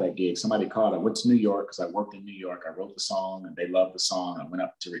got that gig. Somebody called. I went to New York because I worked in New York. I wrote the song and they loved the song. I went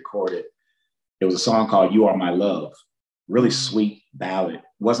up to record it. It was a song called You Are My Love. Really sweet ballad.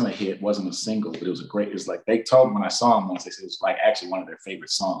 Wasn't a hit, wasn't a single, but it was like, they told me when I saw them once, they said it was like actually one of their favorite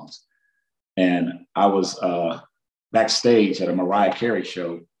songs. And I was backstage at a Mariah Carey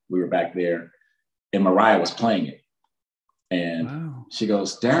show. We were back there and Mariah was playing it. And She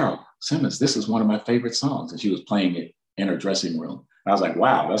goes, Daryl Simmons, this is one of my favorite songs. And she was playing it in her dressing room. And I was like,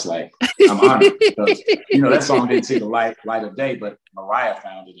 wow, that's like, I'm honored because, that song didn't see the light of day, but Mariah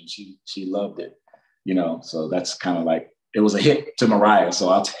found it and she loved it, so that's kind of like, it was a hit to Mariah. So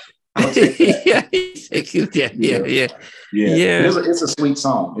I'll take that. Yeah. It's a sweet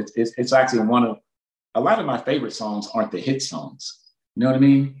song. It's actually a lot of my favorite songs aren't the hit songs. You know what I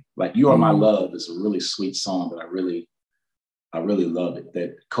mean? Like You Are My Love is a really sweet song that I really love it.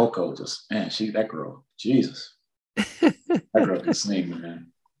 That Coco that girl, Jesus. That girl can sing, man.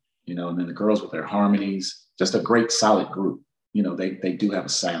 And then the girls with their harmonies, just a great solid group. They do have a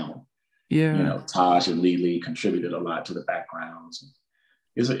sound. Yeah. Taj and Lee contributed a lot to the backgrounds.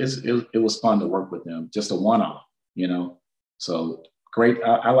 It was fun to work with them. Just a one-off, So great.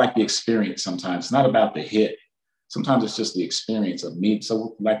 I like the experience sometimes. It's not about the hit. Sometimes it's just the experience of me.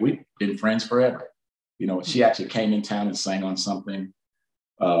 So like we've been friends forever. You know, she actually came in town and sang on something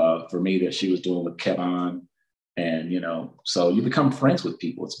for me that she was doing with Kevon. And, you know, so you become friends with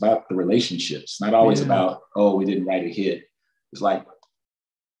people. It's about the relationships, not always about, oh, we didn't write a hit. It's like,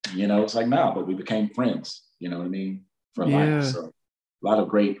 you know, it's like, no, but we became friends, you know what I mean? For life. So a lot of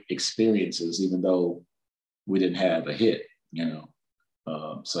great experiences, even though we didn't have a hit, you know?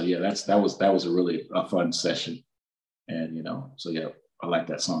 So yeah, that was a really fun session. And, you know, so yeah, I like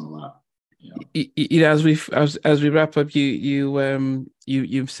that song a lot. You know, as we wrap up,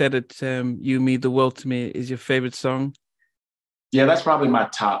 you've said it. You Mean the World to Me is your favorite song. Yeah, that's probably my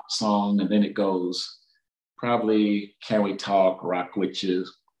top song, and then it goes probably Can We Talk, Rock With You,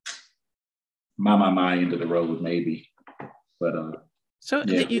 My End of the Road, maybe. But so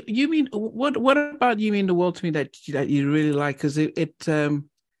yeah. you mean what about You Mean the World to Me that you really like? Because was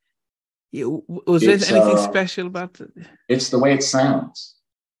there anything special about it? It's the way it sounds.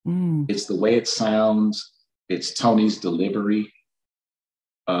 It's the way it sounds. It's Toni's delivery.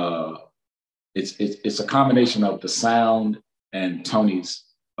 It's a combination of the sound and Toni's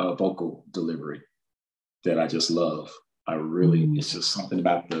vocal delivery that I just love. It's just something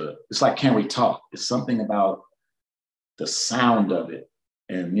about it's like Can We Talk? It's something about the sound of it.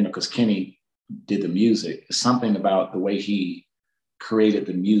 And, you know, because Kenny did the music, it's something about the way he created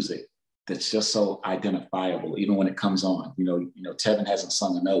the music that's just so identifiable, even when it comes on. You know, Tevin hasn't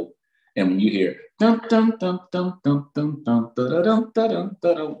sung a note. And when you hear dun dun dun dun dun dun dun dun dun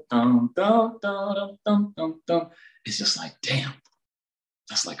dun dun dun dun dun, it's just like, damn,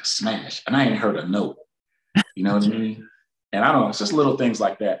 that's like a smash. And I ain't heard a note. You know what I mean? And I don't know, it's just little things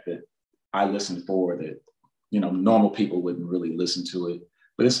like that I listen for that, you know, normal people wouldn't really listen to it.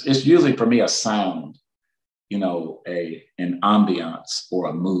 But it's usually for me a sound, you know, an ambiance or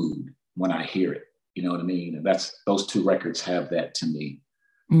a mood when I hear it. You know what I mean? And those two records have that to me.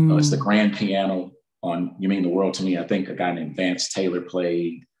 It's the grand piano on You Mean the World to Me. I think a guy named Vance Taylor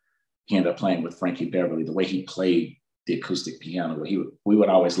played. He ended up playing with Frankie Beverly. The way he played the acoustic piano, we would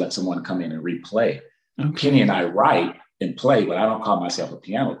always let someone come in and replay. Okay. Kenny and I write and play, but I don't call myself a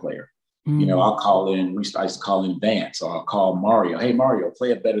piano player. You know, I'll call in, I used to call in Vance, or I'll call Mario. Hey, Mario, play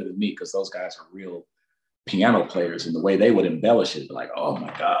it better than me, because those guys are real piano players, and the way they would embellish it, like, oh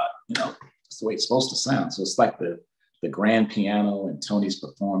my God, you know, it's the way it's supposed to sound. So it's like the grand piano and Toni's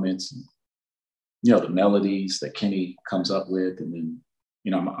performance, and, you know, the melodies that Kenny comes up with. And then,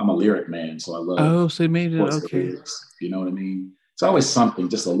 you know, I'm a lyric man, so I love. Oh, so you made it, okay. Lyrics, you know what I mean? It's always something,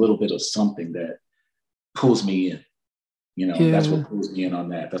 just a little bit of something that pulls me in. You know, that's what pulls me in on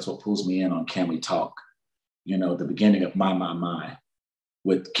that. That's what pulls me in on Can We Talk? You know, the beginning of My,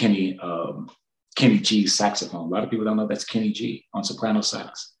 with Kenny G's saxophone. A lot of people don't know that's Kenny G on soprano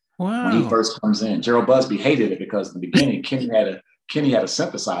sax. Wow. When he first comes in, Gerald Busby hated it because in the beginning, Kenny had a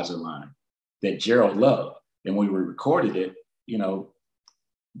synthesizer line that Gerald loved. And when we recorded it, you know,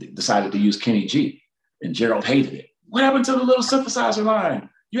 decided to use Kenny G, and Gerald hated it. What happened to the little synthesizer line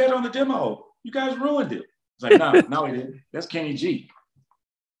you had on the demo? You guys ruined it. It's like, no, we didn't. That's Kenny G.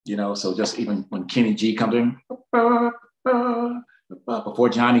 You know, so just even when Kenny G comes in, before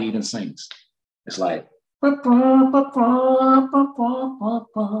Johnny even sings, it's like, it's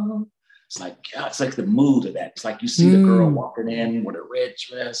like, God, it's like the mood of that. It's like you see the girl walking in with a red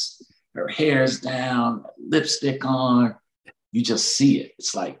dress, her hair's down, lipstick on. You just see it.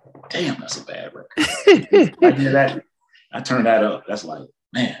 It's like, damn, that's a bad record. I hear that, I turn that up. That's like,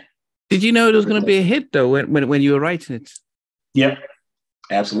 man. Did you know it was going to be a hit though when you were writing it? Yep,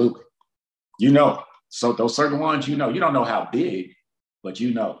 absolutely. You know, so those certain ones, you know, you don't know how big, but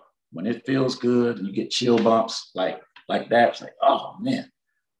you know, when it feels good and you get chill bumps like that, it's like, oh man,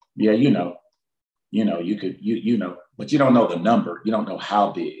 yeah, you know, you could, you know, but you don't know the number. You don't know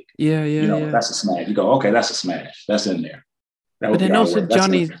how big. Yeah. You know, that's a smash. You go, okay, that's a smash. That's in there. But then also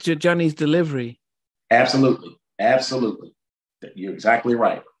Johnny's delivery. Absolutely. You're exactly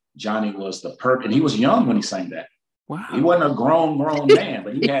right. Johnny was and he was young when he sang that. Wow. He wasn't a grown man,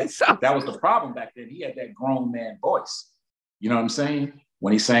 but he had, that was the problem back then. He had that grown man voice. You know what I'm saying?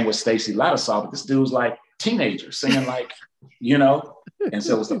 When he sang with Stacey Lattisaw, but this dude was like teenager singing like, you know, and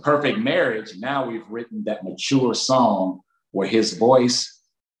so it was the perfect marriage. Now we've written that mature song where his voice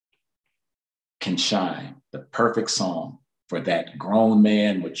can shine, the perfect song for that grown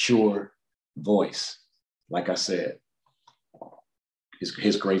man, mature voice. Like I said,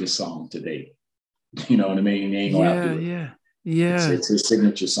 his greatest song to date. You know what I mean? He ain't gonna outdo it. Yeah. It's his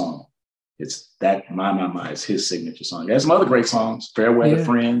signature song. It's that My is his signature song. There's some other great songs. Fair Weather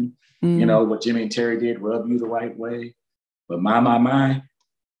Friend, you know, what Jimmy and Terry did, Rub You the Right Way. But my.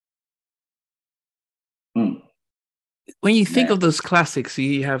 When you think of those classics,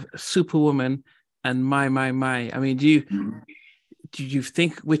 you have Superwoman and My. I mean, do you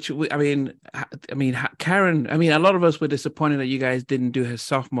think which? I mean, Karen. I mean, a lot of us were disappointed that you guys didn't do her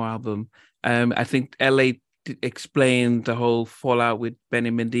sophomore album. I think LA explained the whole fallout with Benny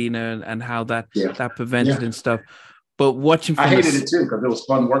Medina and how that prevented and stuff. But watching, I hated it too because it was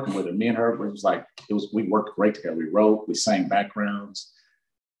fun working with her. Me and her, we worked great together. We wrote, we sang backgrounds.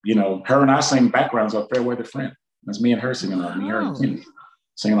 You know, her and I sang backgrounds on Fair Weather Friend. That's me and her singing on, her and Kenny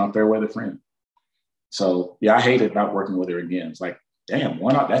singing on Fair Weather Friend. So yeah, I hated not working with her again. It's like, damn,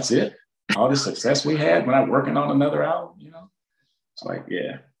 why not? That's it. All the success we had, we're not working on another album, you know? It's like,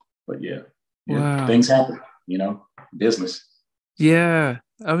 things happen, you know, business. Yeah.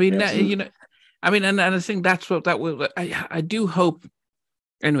 I mean, you know, and I think that's what that will, I do hope,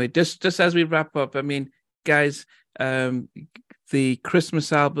 anyway, just as we wrap up, I mean, guys, the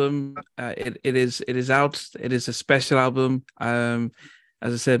Christmas album, it is out. It is a special album. As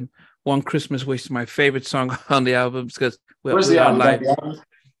I said, One Christmas Wish is my favorite song on the album because where's the album?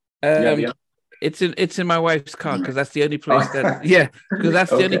 Live. It's in my wife's car because that's the only place that because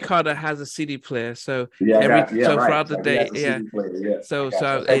that's the only car that has a CD player. So throughout the day,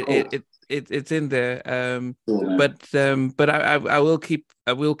 it's in there. Cool, but I will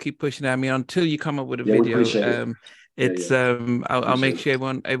keep pushing it. I mean, until you come up with a video. I'll make sure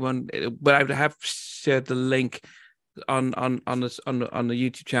everyone. But I have shared the link on the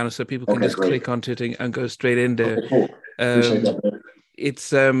YouTube channel so people can just click onto it and go straight in there. Okay, cool. Appreciate that.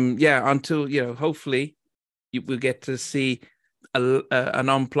 It's until hopefully you will get to see an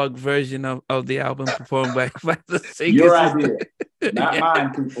unplugged version of the album performed by the singers. Your idea, not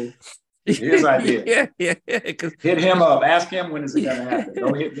mine, people. His idea. Yeah. Hit him up. Ask him when is it gonna happen.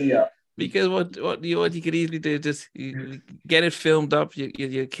 Don't hit me up. Because what you could easily do is just get it filmed up.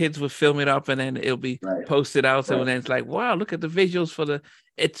 Your kids will film it up, and then it'll be posted out. So then it's like, wow, look at the visuals for the.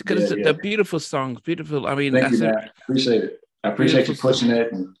 It's because they're beautiful songs, beautiful. I mean, thank you, man. Appreciate it. I appreciate you pushing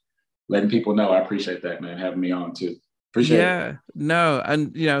it and letting people know. I appreciate that, man. Having me on too. Appreciate it. Yeah, no,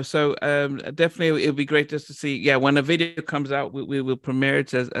 and so definitely it'll be great just to see. Yeah, when a video comes out, we will premiere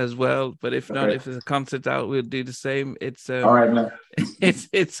it as well. But if not, if there's a concert out, we'll do the same. It's all right, man.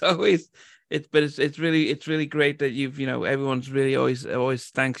 it's really great that you've everyone's really always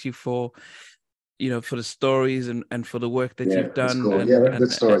thanks you for for the stories and for the work that you've done. Cool. They're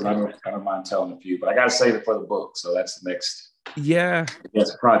good stories. I don't mind telling a few, but I got to save it for the book. So that's the next. Yeah.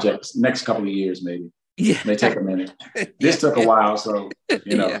 That's a project. Next couple of years, maybe. Yeah. It may take a minute. This took a while, so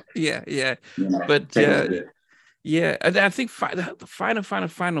Yeah. But and I think the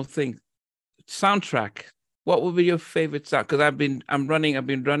final thing, soundtrack. What would be your favorite sound? Because I've been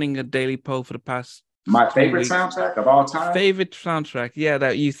running a daily poll for the past. My favorite soundtrack of all time. Favorite soundtrack,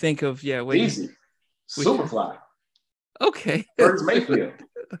 that you think of, easy. Superfly. Okay. Curtis Mayfield.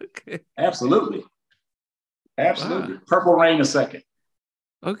 Okay. Absolutely. Wow. Purple Rain a second.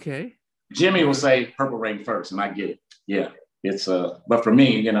 Okay. Jimmy will say Purple Rain first, and I get it. Yeah, it's but for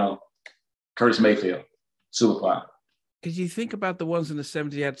me, Curtis Mayfield, Superfly. Because you think about the ones in the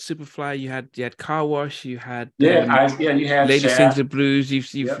 70s, you had Superfly, you had Car Wash, you had you had Lady Shaft. Sings the Blues.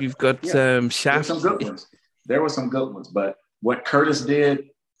 You've got Shaft. Some good ones. There were some good ones, but what Curtis did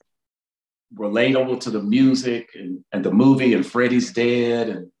relatable to the music and the movie, and Freddie's Dead,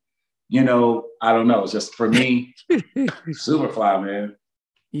 and I don't know. It's just for me, Superfly, man.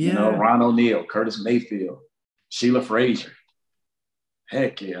 Yeah. Ron O'Neal, Curtis Mayfield, Sheila Frazier.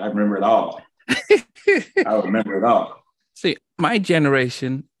 Heck yeah, I remember it all. I remember it all. See, my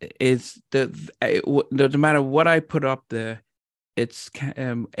generation is no matter what I put up there, it's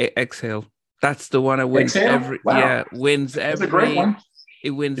Exhale. That's the one that wins wins every. That's a great one.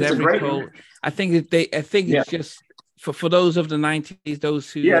 It wins every poll. I think it's just for those of the 90s,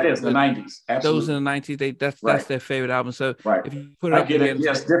 those who it is the 90s. Absolutely. Those in the 90s, that's their favorite album. So if you put it up get against,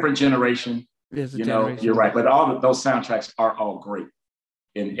 yes, different generation. Generation. You're right, but all of those soundtracks are all great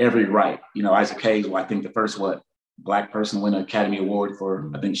in every right. Isaac Hayes, I think the first Black person win an Academy Award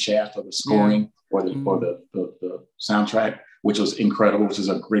for I think Shaft for the scoring or the soundtrack, which was incredible, which is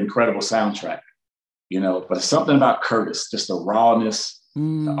an incredible soundtrack. But it's something about Curtis, just the rawness,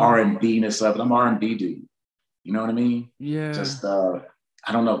 the R&B-ness of it. I'm R&B dude. You know what I mean? Yeah. Just I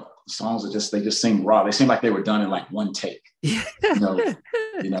don't know. Songs are they just seem raw. They seem like they were done in like one take. Yeah.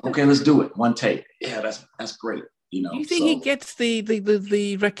 Okay, let's do it. One take. Yeah, that's great. You think he gets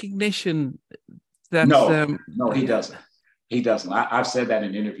the recognition that No, he doesn't. He doesn't. I've said that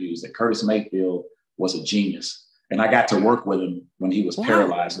in interviews that Curtis Mayfield was a genius. And I got to work with him when he was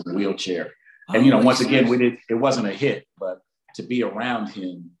paralyzed in a wheelchair. And, once again, it wasn't a hit, but to be around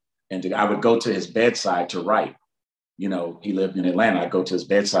him and I would go to his bedside to write. He lived in Atlanta. I'd go to his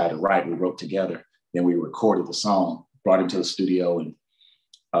bedside to write. We wrote together. Then we recorded the song, brought him to the studio, and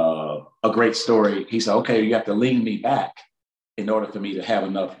a great story. He said, okay, you have to lean me back in order for me to have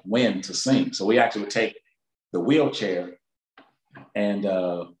enough wind to sing. So we actually would take the wheelchair and,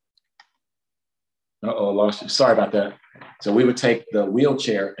 lost you. Sorry about that. So we would take the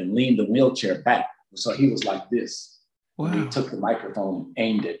wheelchair and lean the wheelchair back. So he was like this. Wow. He took the microphone and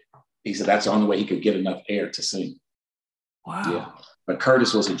aimed it. He said that's the only way he could get enough air to sing. Wow. Yeah. But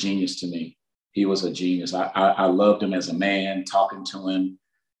Curtis was a genius to me. He was a genius. I loved him as a man, talking to him.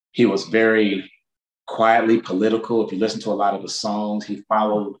 He was very quietly political. If you listen to a lot of the songs, he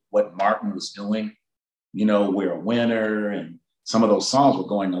followed what Martin was doing. We're a winner. And some of those songs were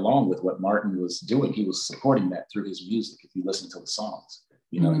going along with what Martin was doing. He was supporting that through his music. If you listen to the songs,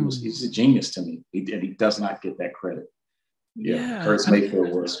 he's a genius to me. He does not get that credit. Yeah. Curtis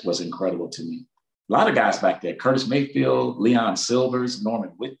Mayfield was incredible to me. A lot of guys back there, Curtis Mayfield, Leon Silvers,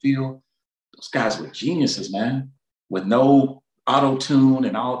 Norman Whitfield, those guys were geniuses, man, with no auto-tune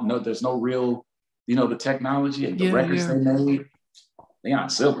and all. No, there's no real, the technology and the records they made. Leon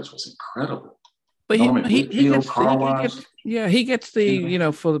Silvers was incredible. But he gets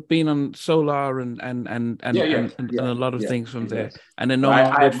the for being on Solar and a lot of things from there. And then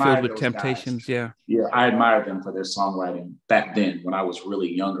Norman Whitfield with Temptations. Guys. Yeah, I admired them for their songwriting back then when I was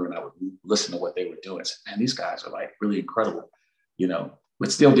really younger and I would listen to what they were doing. And these guys are like really incredible,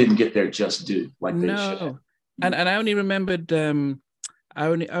 but still didn't get their just due like they should have. And I only remembered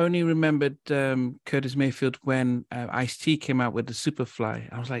Curtis Mayfield when Ice-T came out with the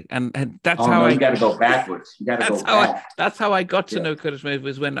Superfly. I was like, and that's how you got to go backwards. You got to go back. That's how I got to know Curtis Mayfield,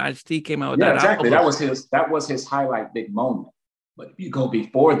 was when Ice-T came out with that. Exactly. Album. That was his highlight big moment. But if you go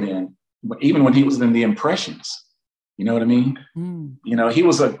before then, even when he was in the Impressions, you know what I mean? He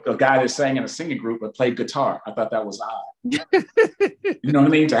was a guy that sang in a singing group but played guitar. I thought that was odd. You know what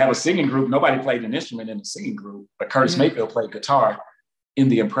I mean? To have a singing group, nobody played an instrument in the singing group, but Curtis Mayfield played guitar in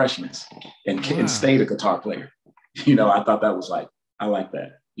the Impressionists and stayed a guitar player. I thought that was I like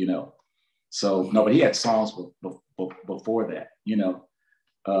that, So, no, but he had songs before that,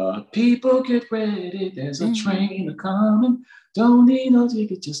 people get ready, there's a train a-coming, don't need no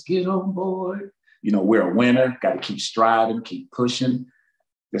ticket, just get on board. We're a winner, got to keep striving, keep pushing.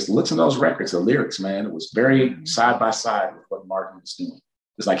 Just listen to those records, the lyrics, man. It was very side by side with what Martin was doing.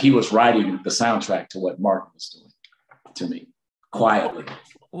 It's like he was writing the soundtrack to what Martin was doing to me, quietly.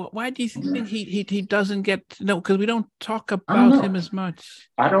 Why do you think he doesn't get because we don't talk about him as much?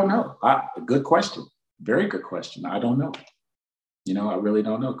 I don't know. Good question. Very good question. I don't know. I really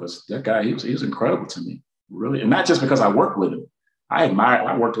don't know, because that guy, he was incredible to me, really. And not just because I worked with him.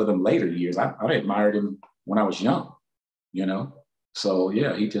 I worked with him later years. I admired him when I was young, So,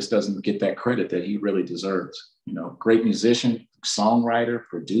 yeah, he just doesn't get that credit that he really deserves. Great musician, songwriter,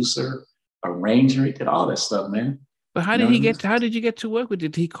 producer, arranger. He did all that stuff, man. But how did you get to work with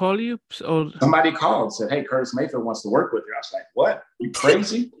it? Did he call you? Or somebody called and said, hey, Curtis Mayfield wants to work with you. I was like, what? You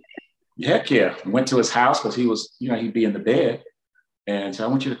crazy? Heck yeah. Went to his house because he was, he'd be in the bed. And so I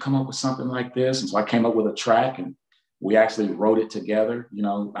want you to come up with something like this. And so I came up with a track and we actually wrote it together.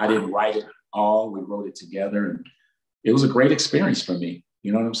 I didn't write it all. We wrote it together. And it was a great experience for me.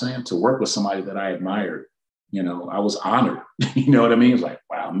 You know what I'm saying? To work with somebody that I admired. I was honored. You know what I mean? It's like,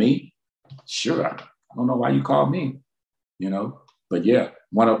 wow, me? Sure. I don't know why you called me, But yeah,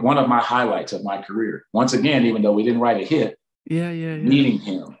 one of my highlights of my career. Once again, even though we didn't write a hit, meeting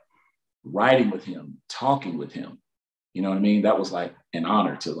him, writing with him, talking with him, you know what I mean? That was like an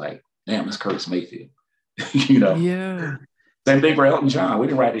honor to damn, that's Curtis Mayfield, Yeah. Same thing for Elton John. We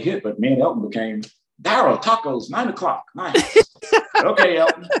didn't write a hit, but me and Elton became Daryl tacos, 9:00. Nice. Okay,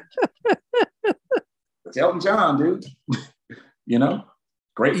 Elton. It's Elton John, dude.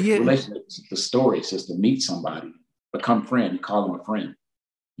 Great relationship. The story is just to meet somebody, become friend, you call them a friend.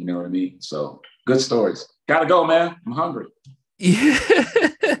 You know what I mean? So good stories. Gotta go, man. I'm hungry. Yeah.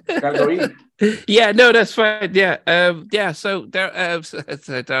 Gotta go eat. Yeah, no, that's fine. Yeah. So there.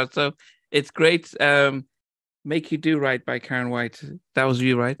 So it's great. Make You Do Right by Karen White. That was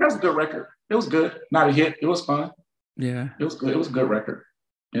you, right? That was a good record. It was good. Not a hit. It was fun. Yeah. It was good. It was a good record.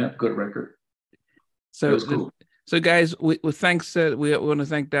 Yeah, good record. So it was cool. So guys, thanks. We want to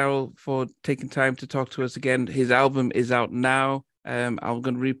thank Daryl for taking time to talk to us again. His album is out now. I'm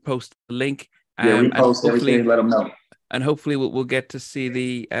going to repost the link. Repost everything. Let them know. And hopefully we'll get to see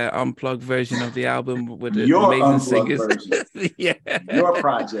the unplugged version of the album with the your amazing singers. Version. Yeah. Your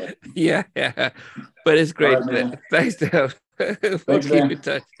project. Yeah. But it's great. Right, thanks, Daryl. We'll keep in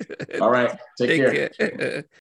touch. All right. Take care. Care.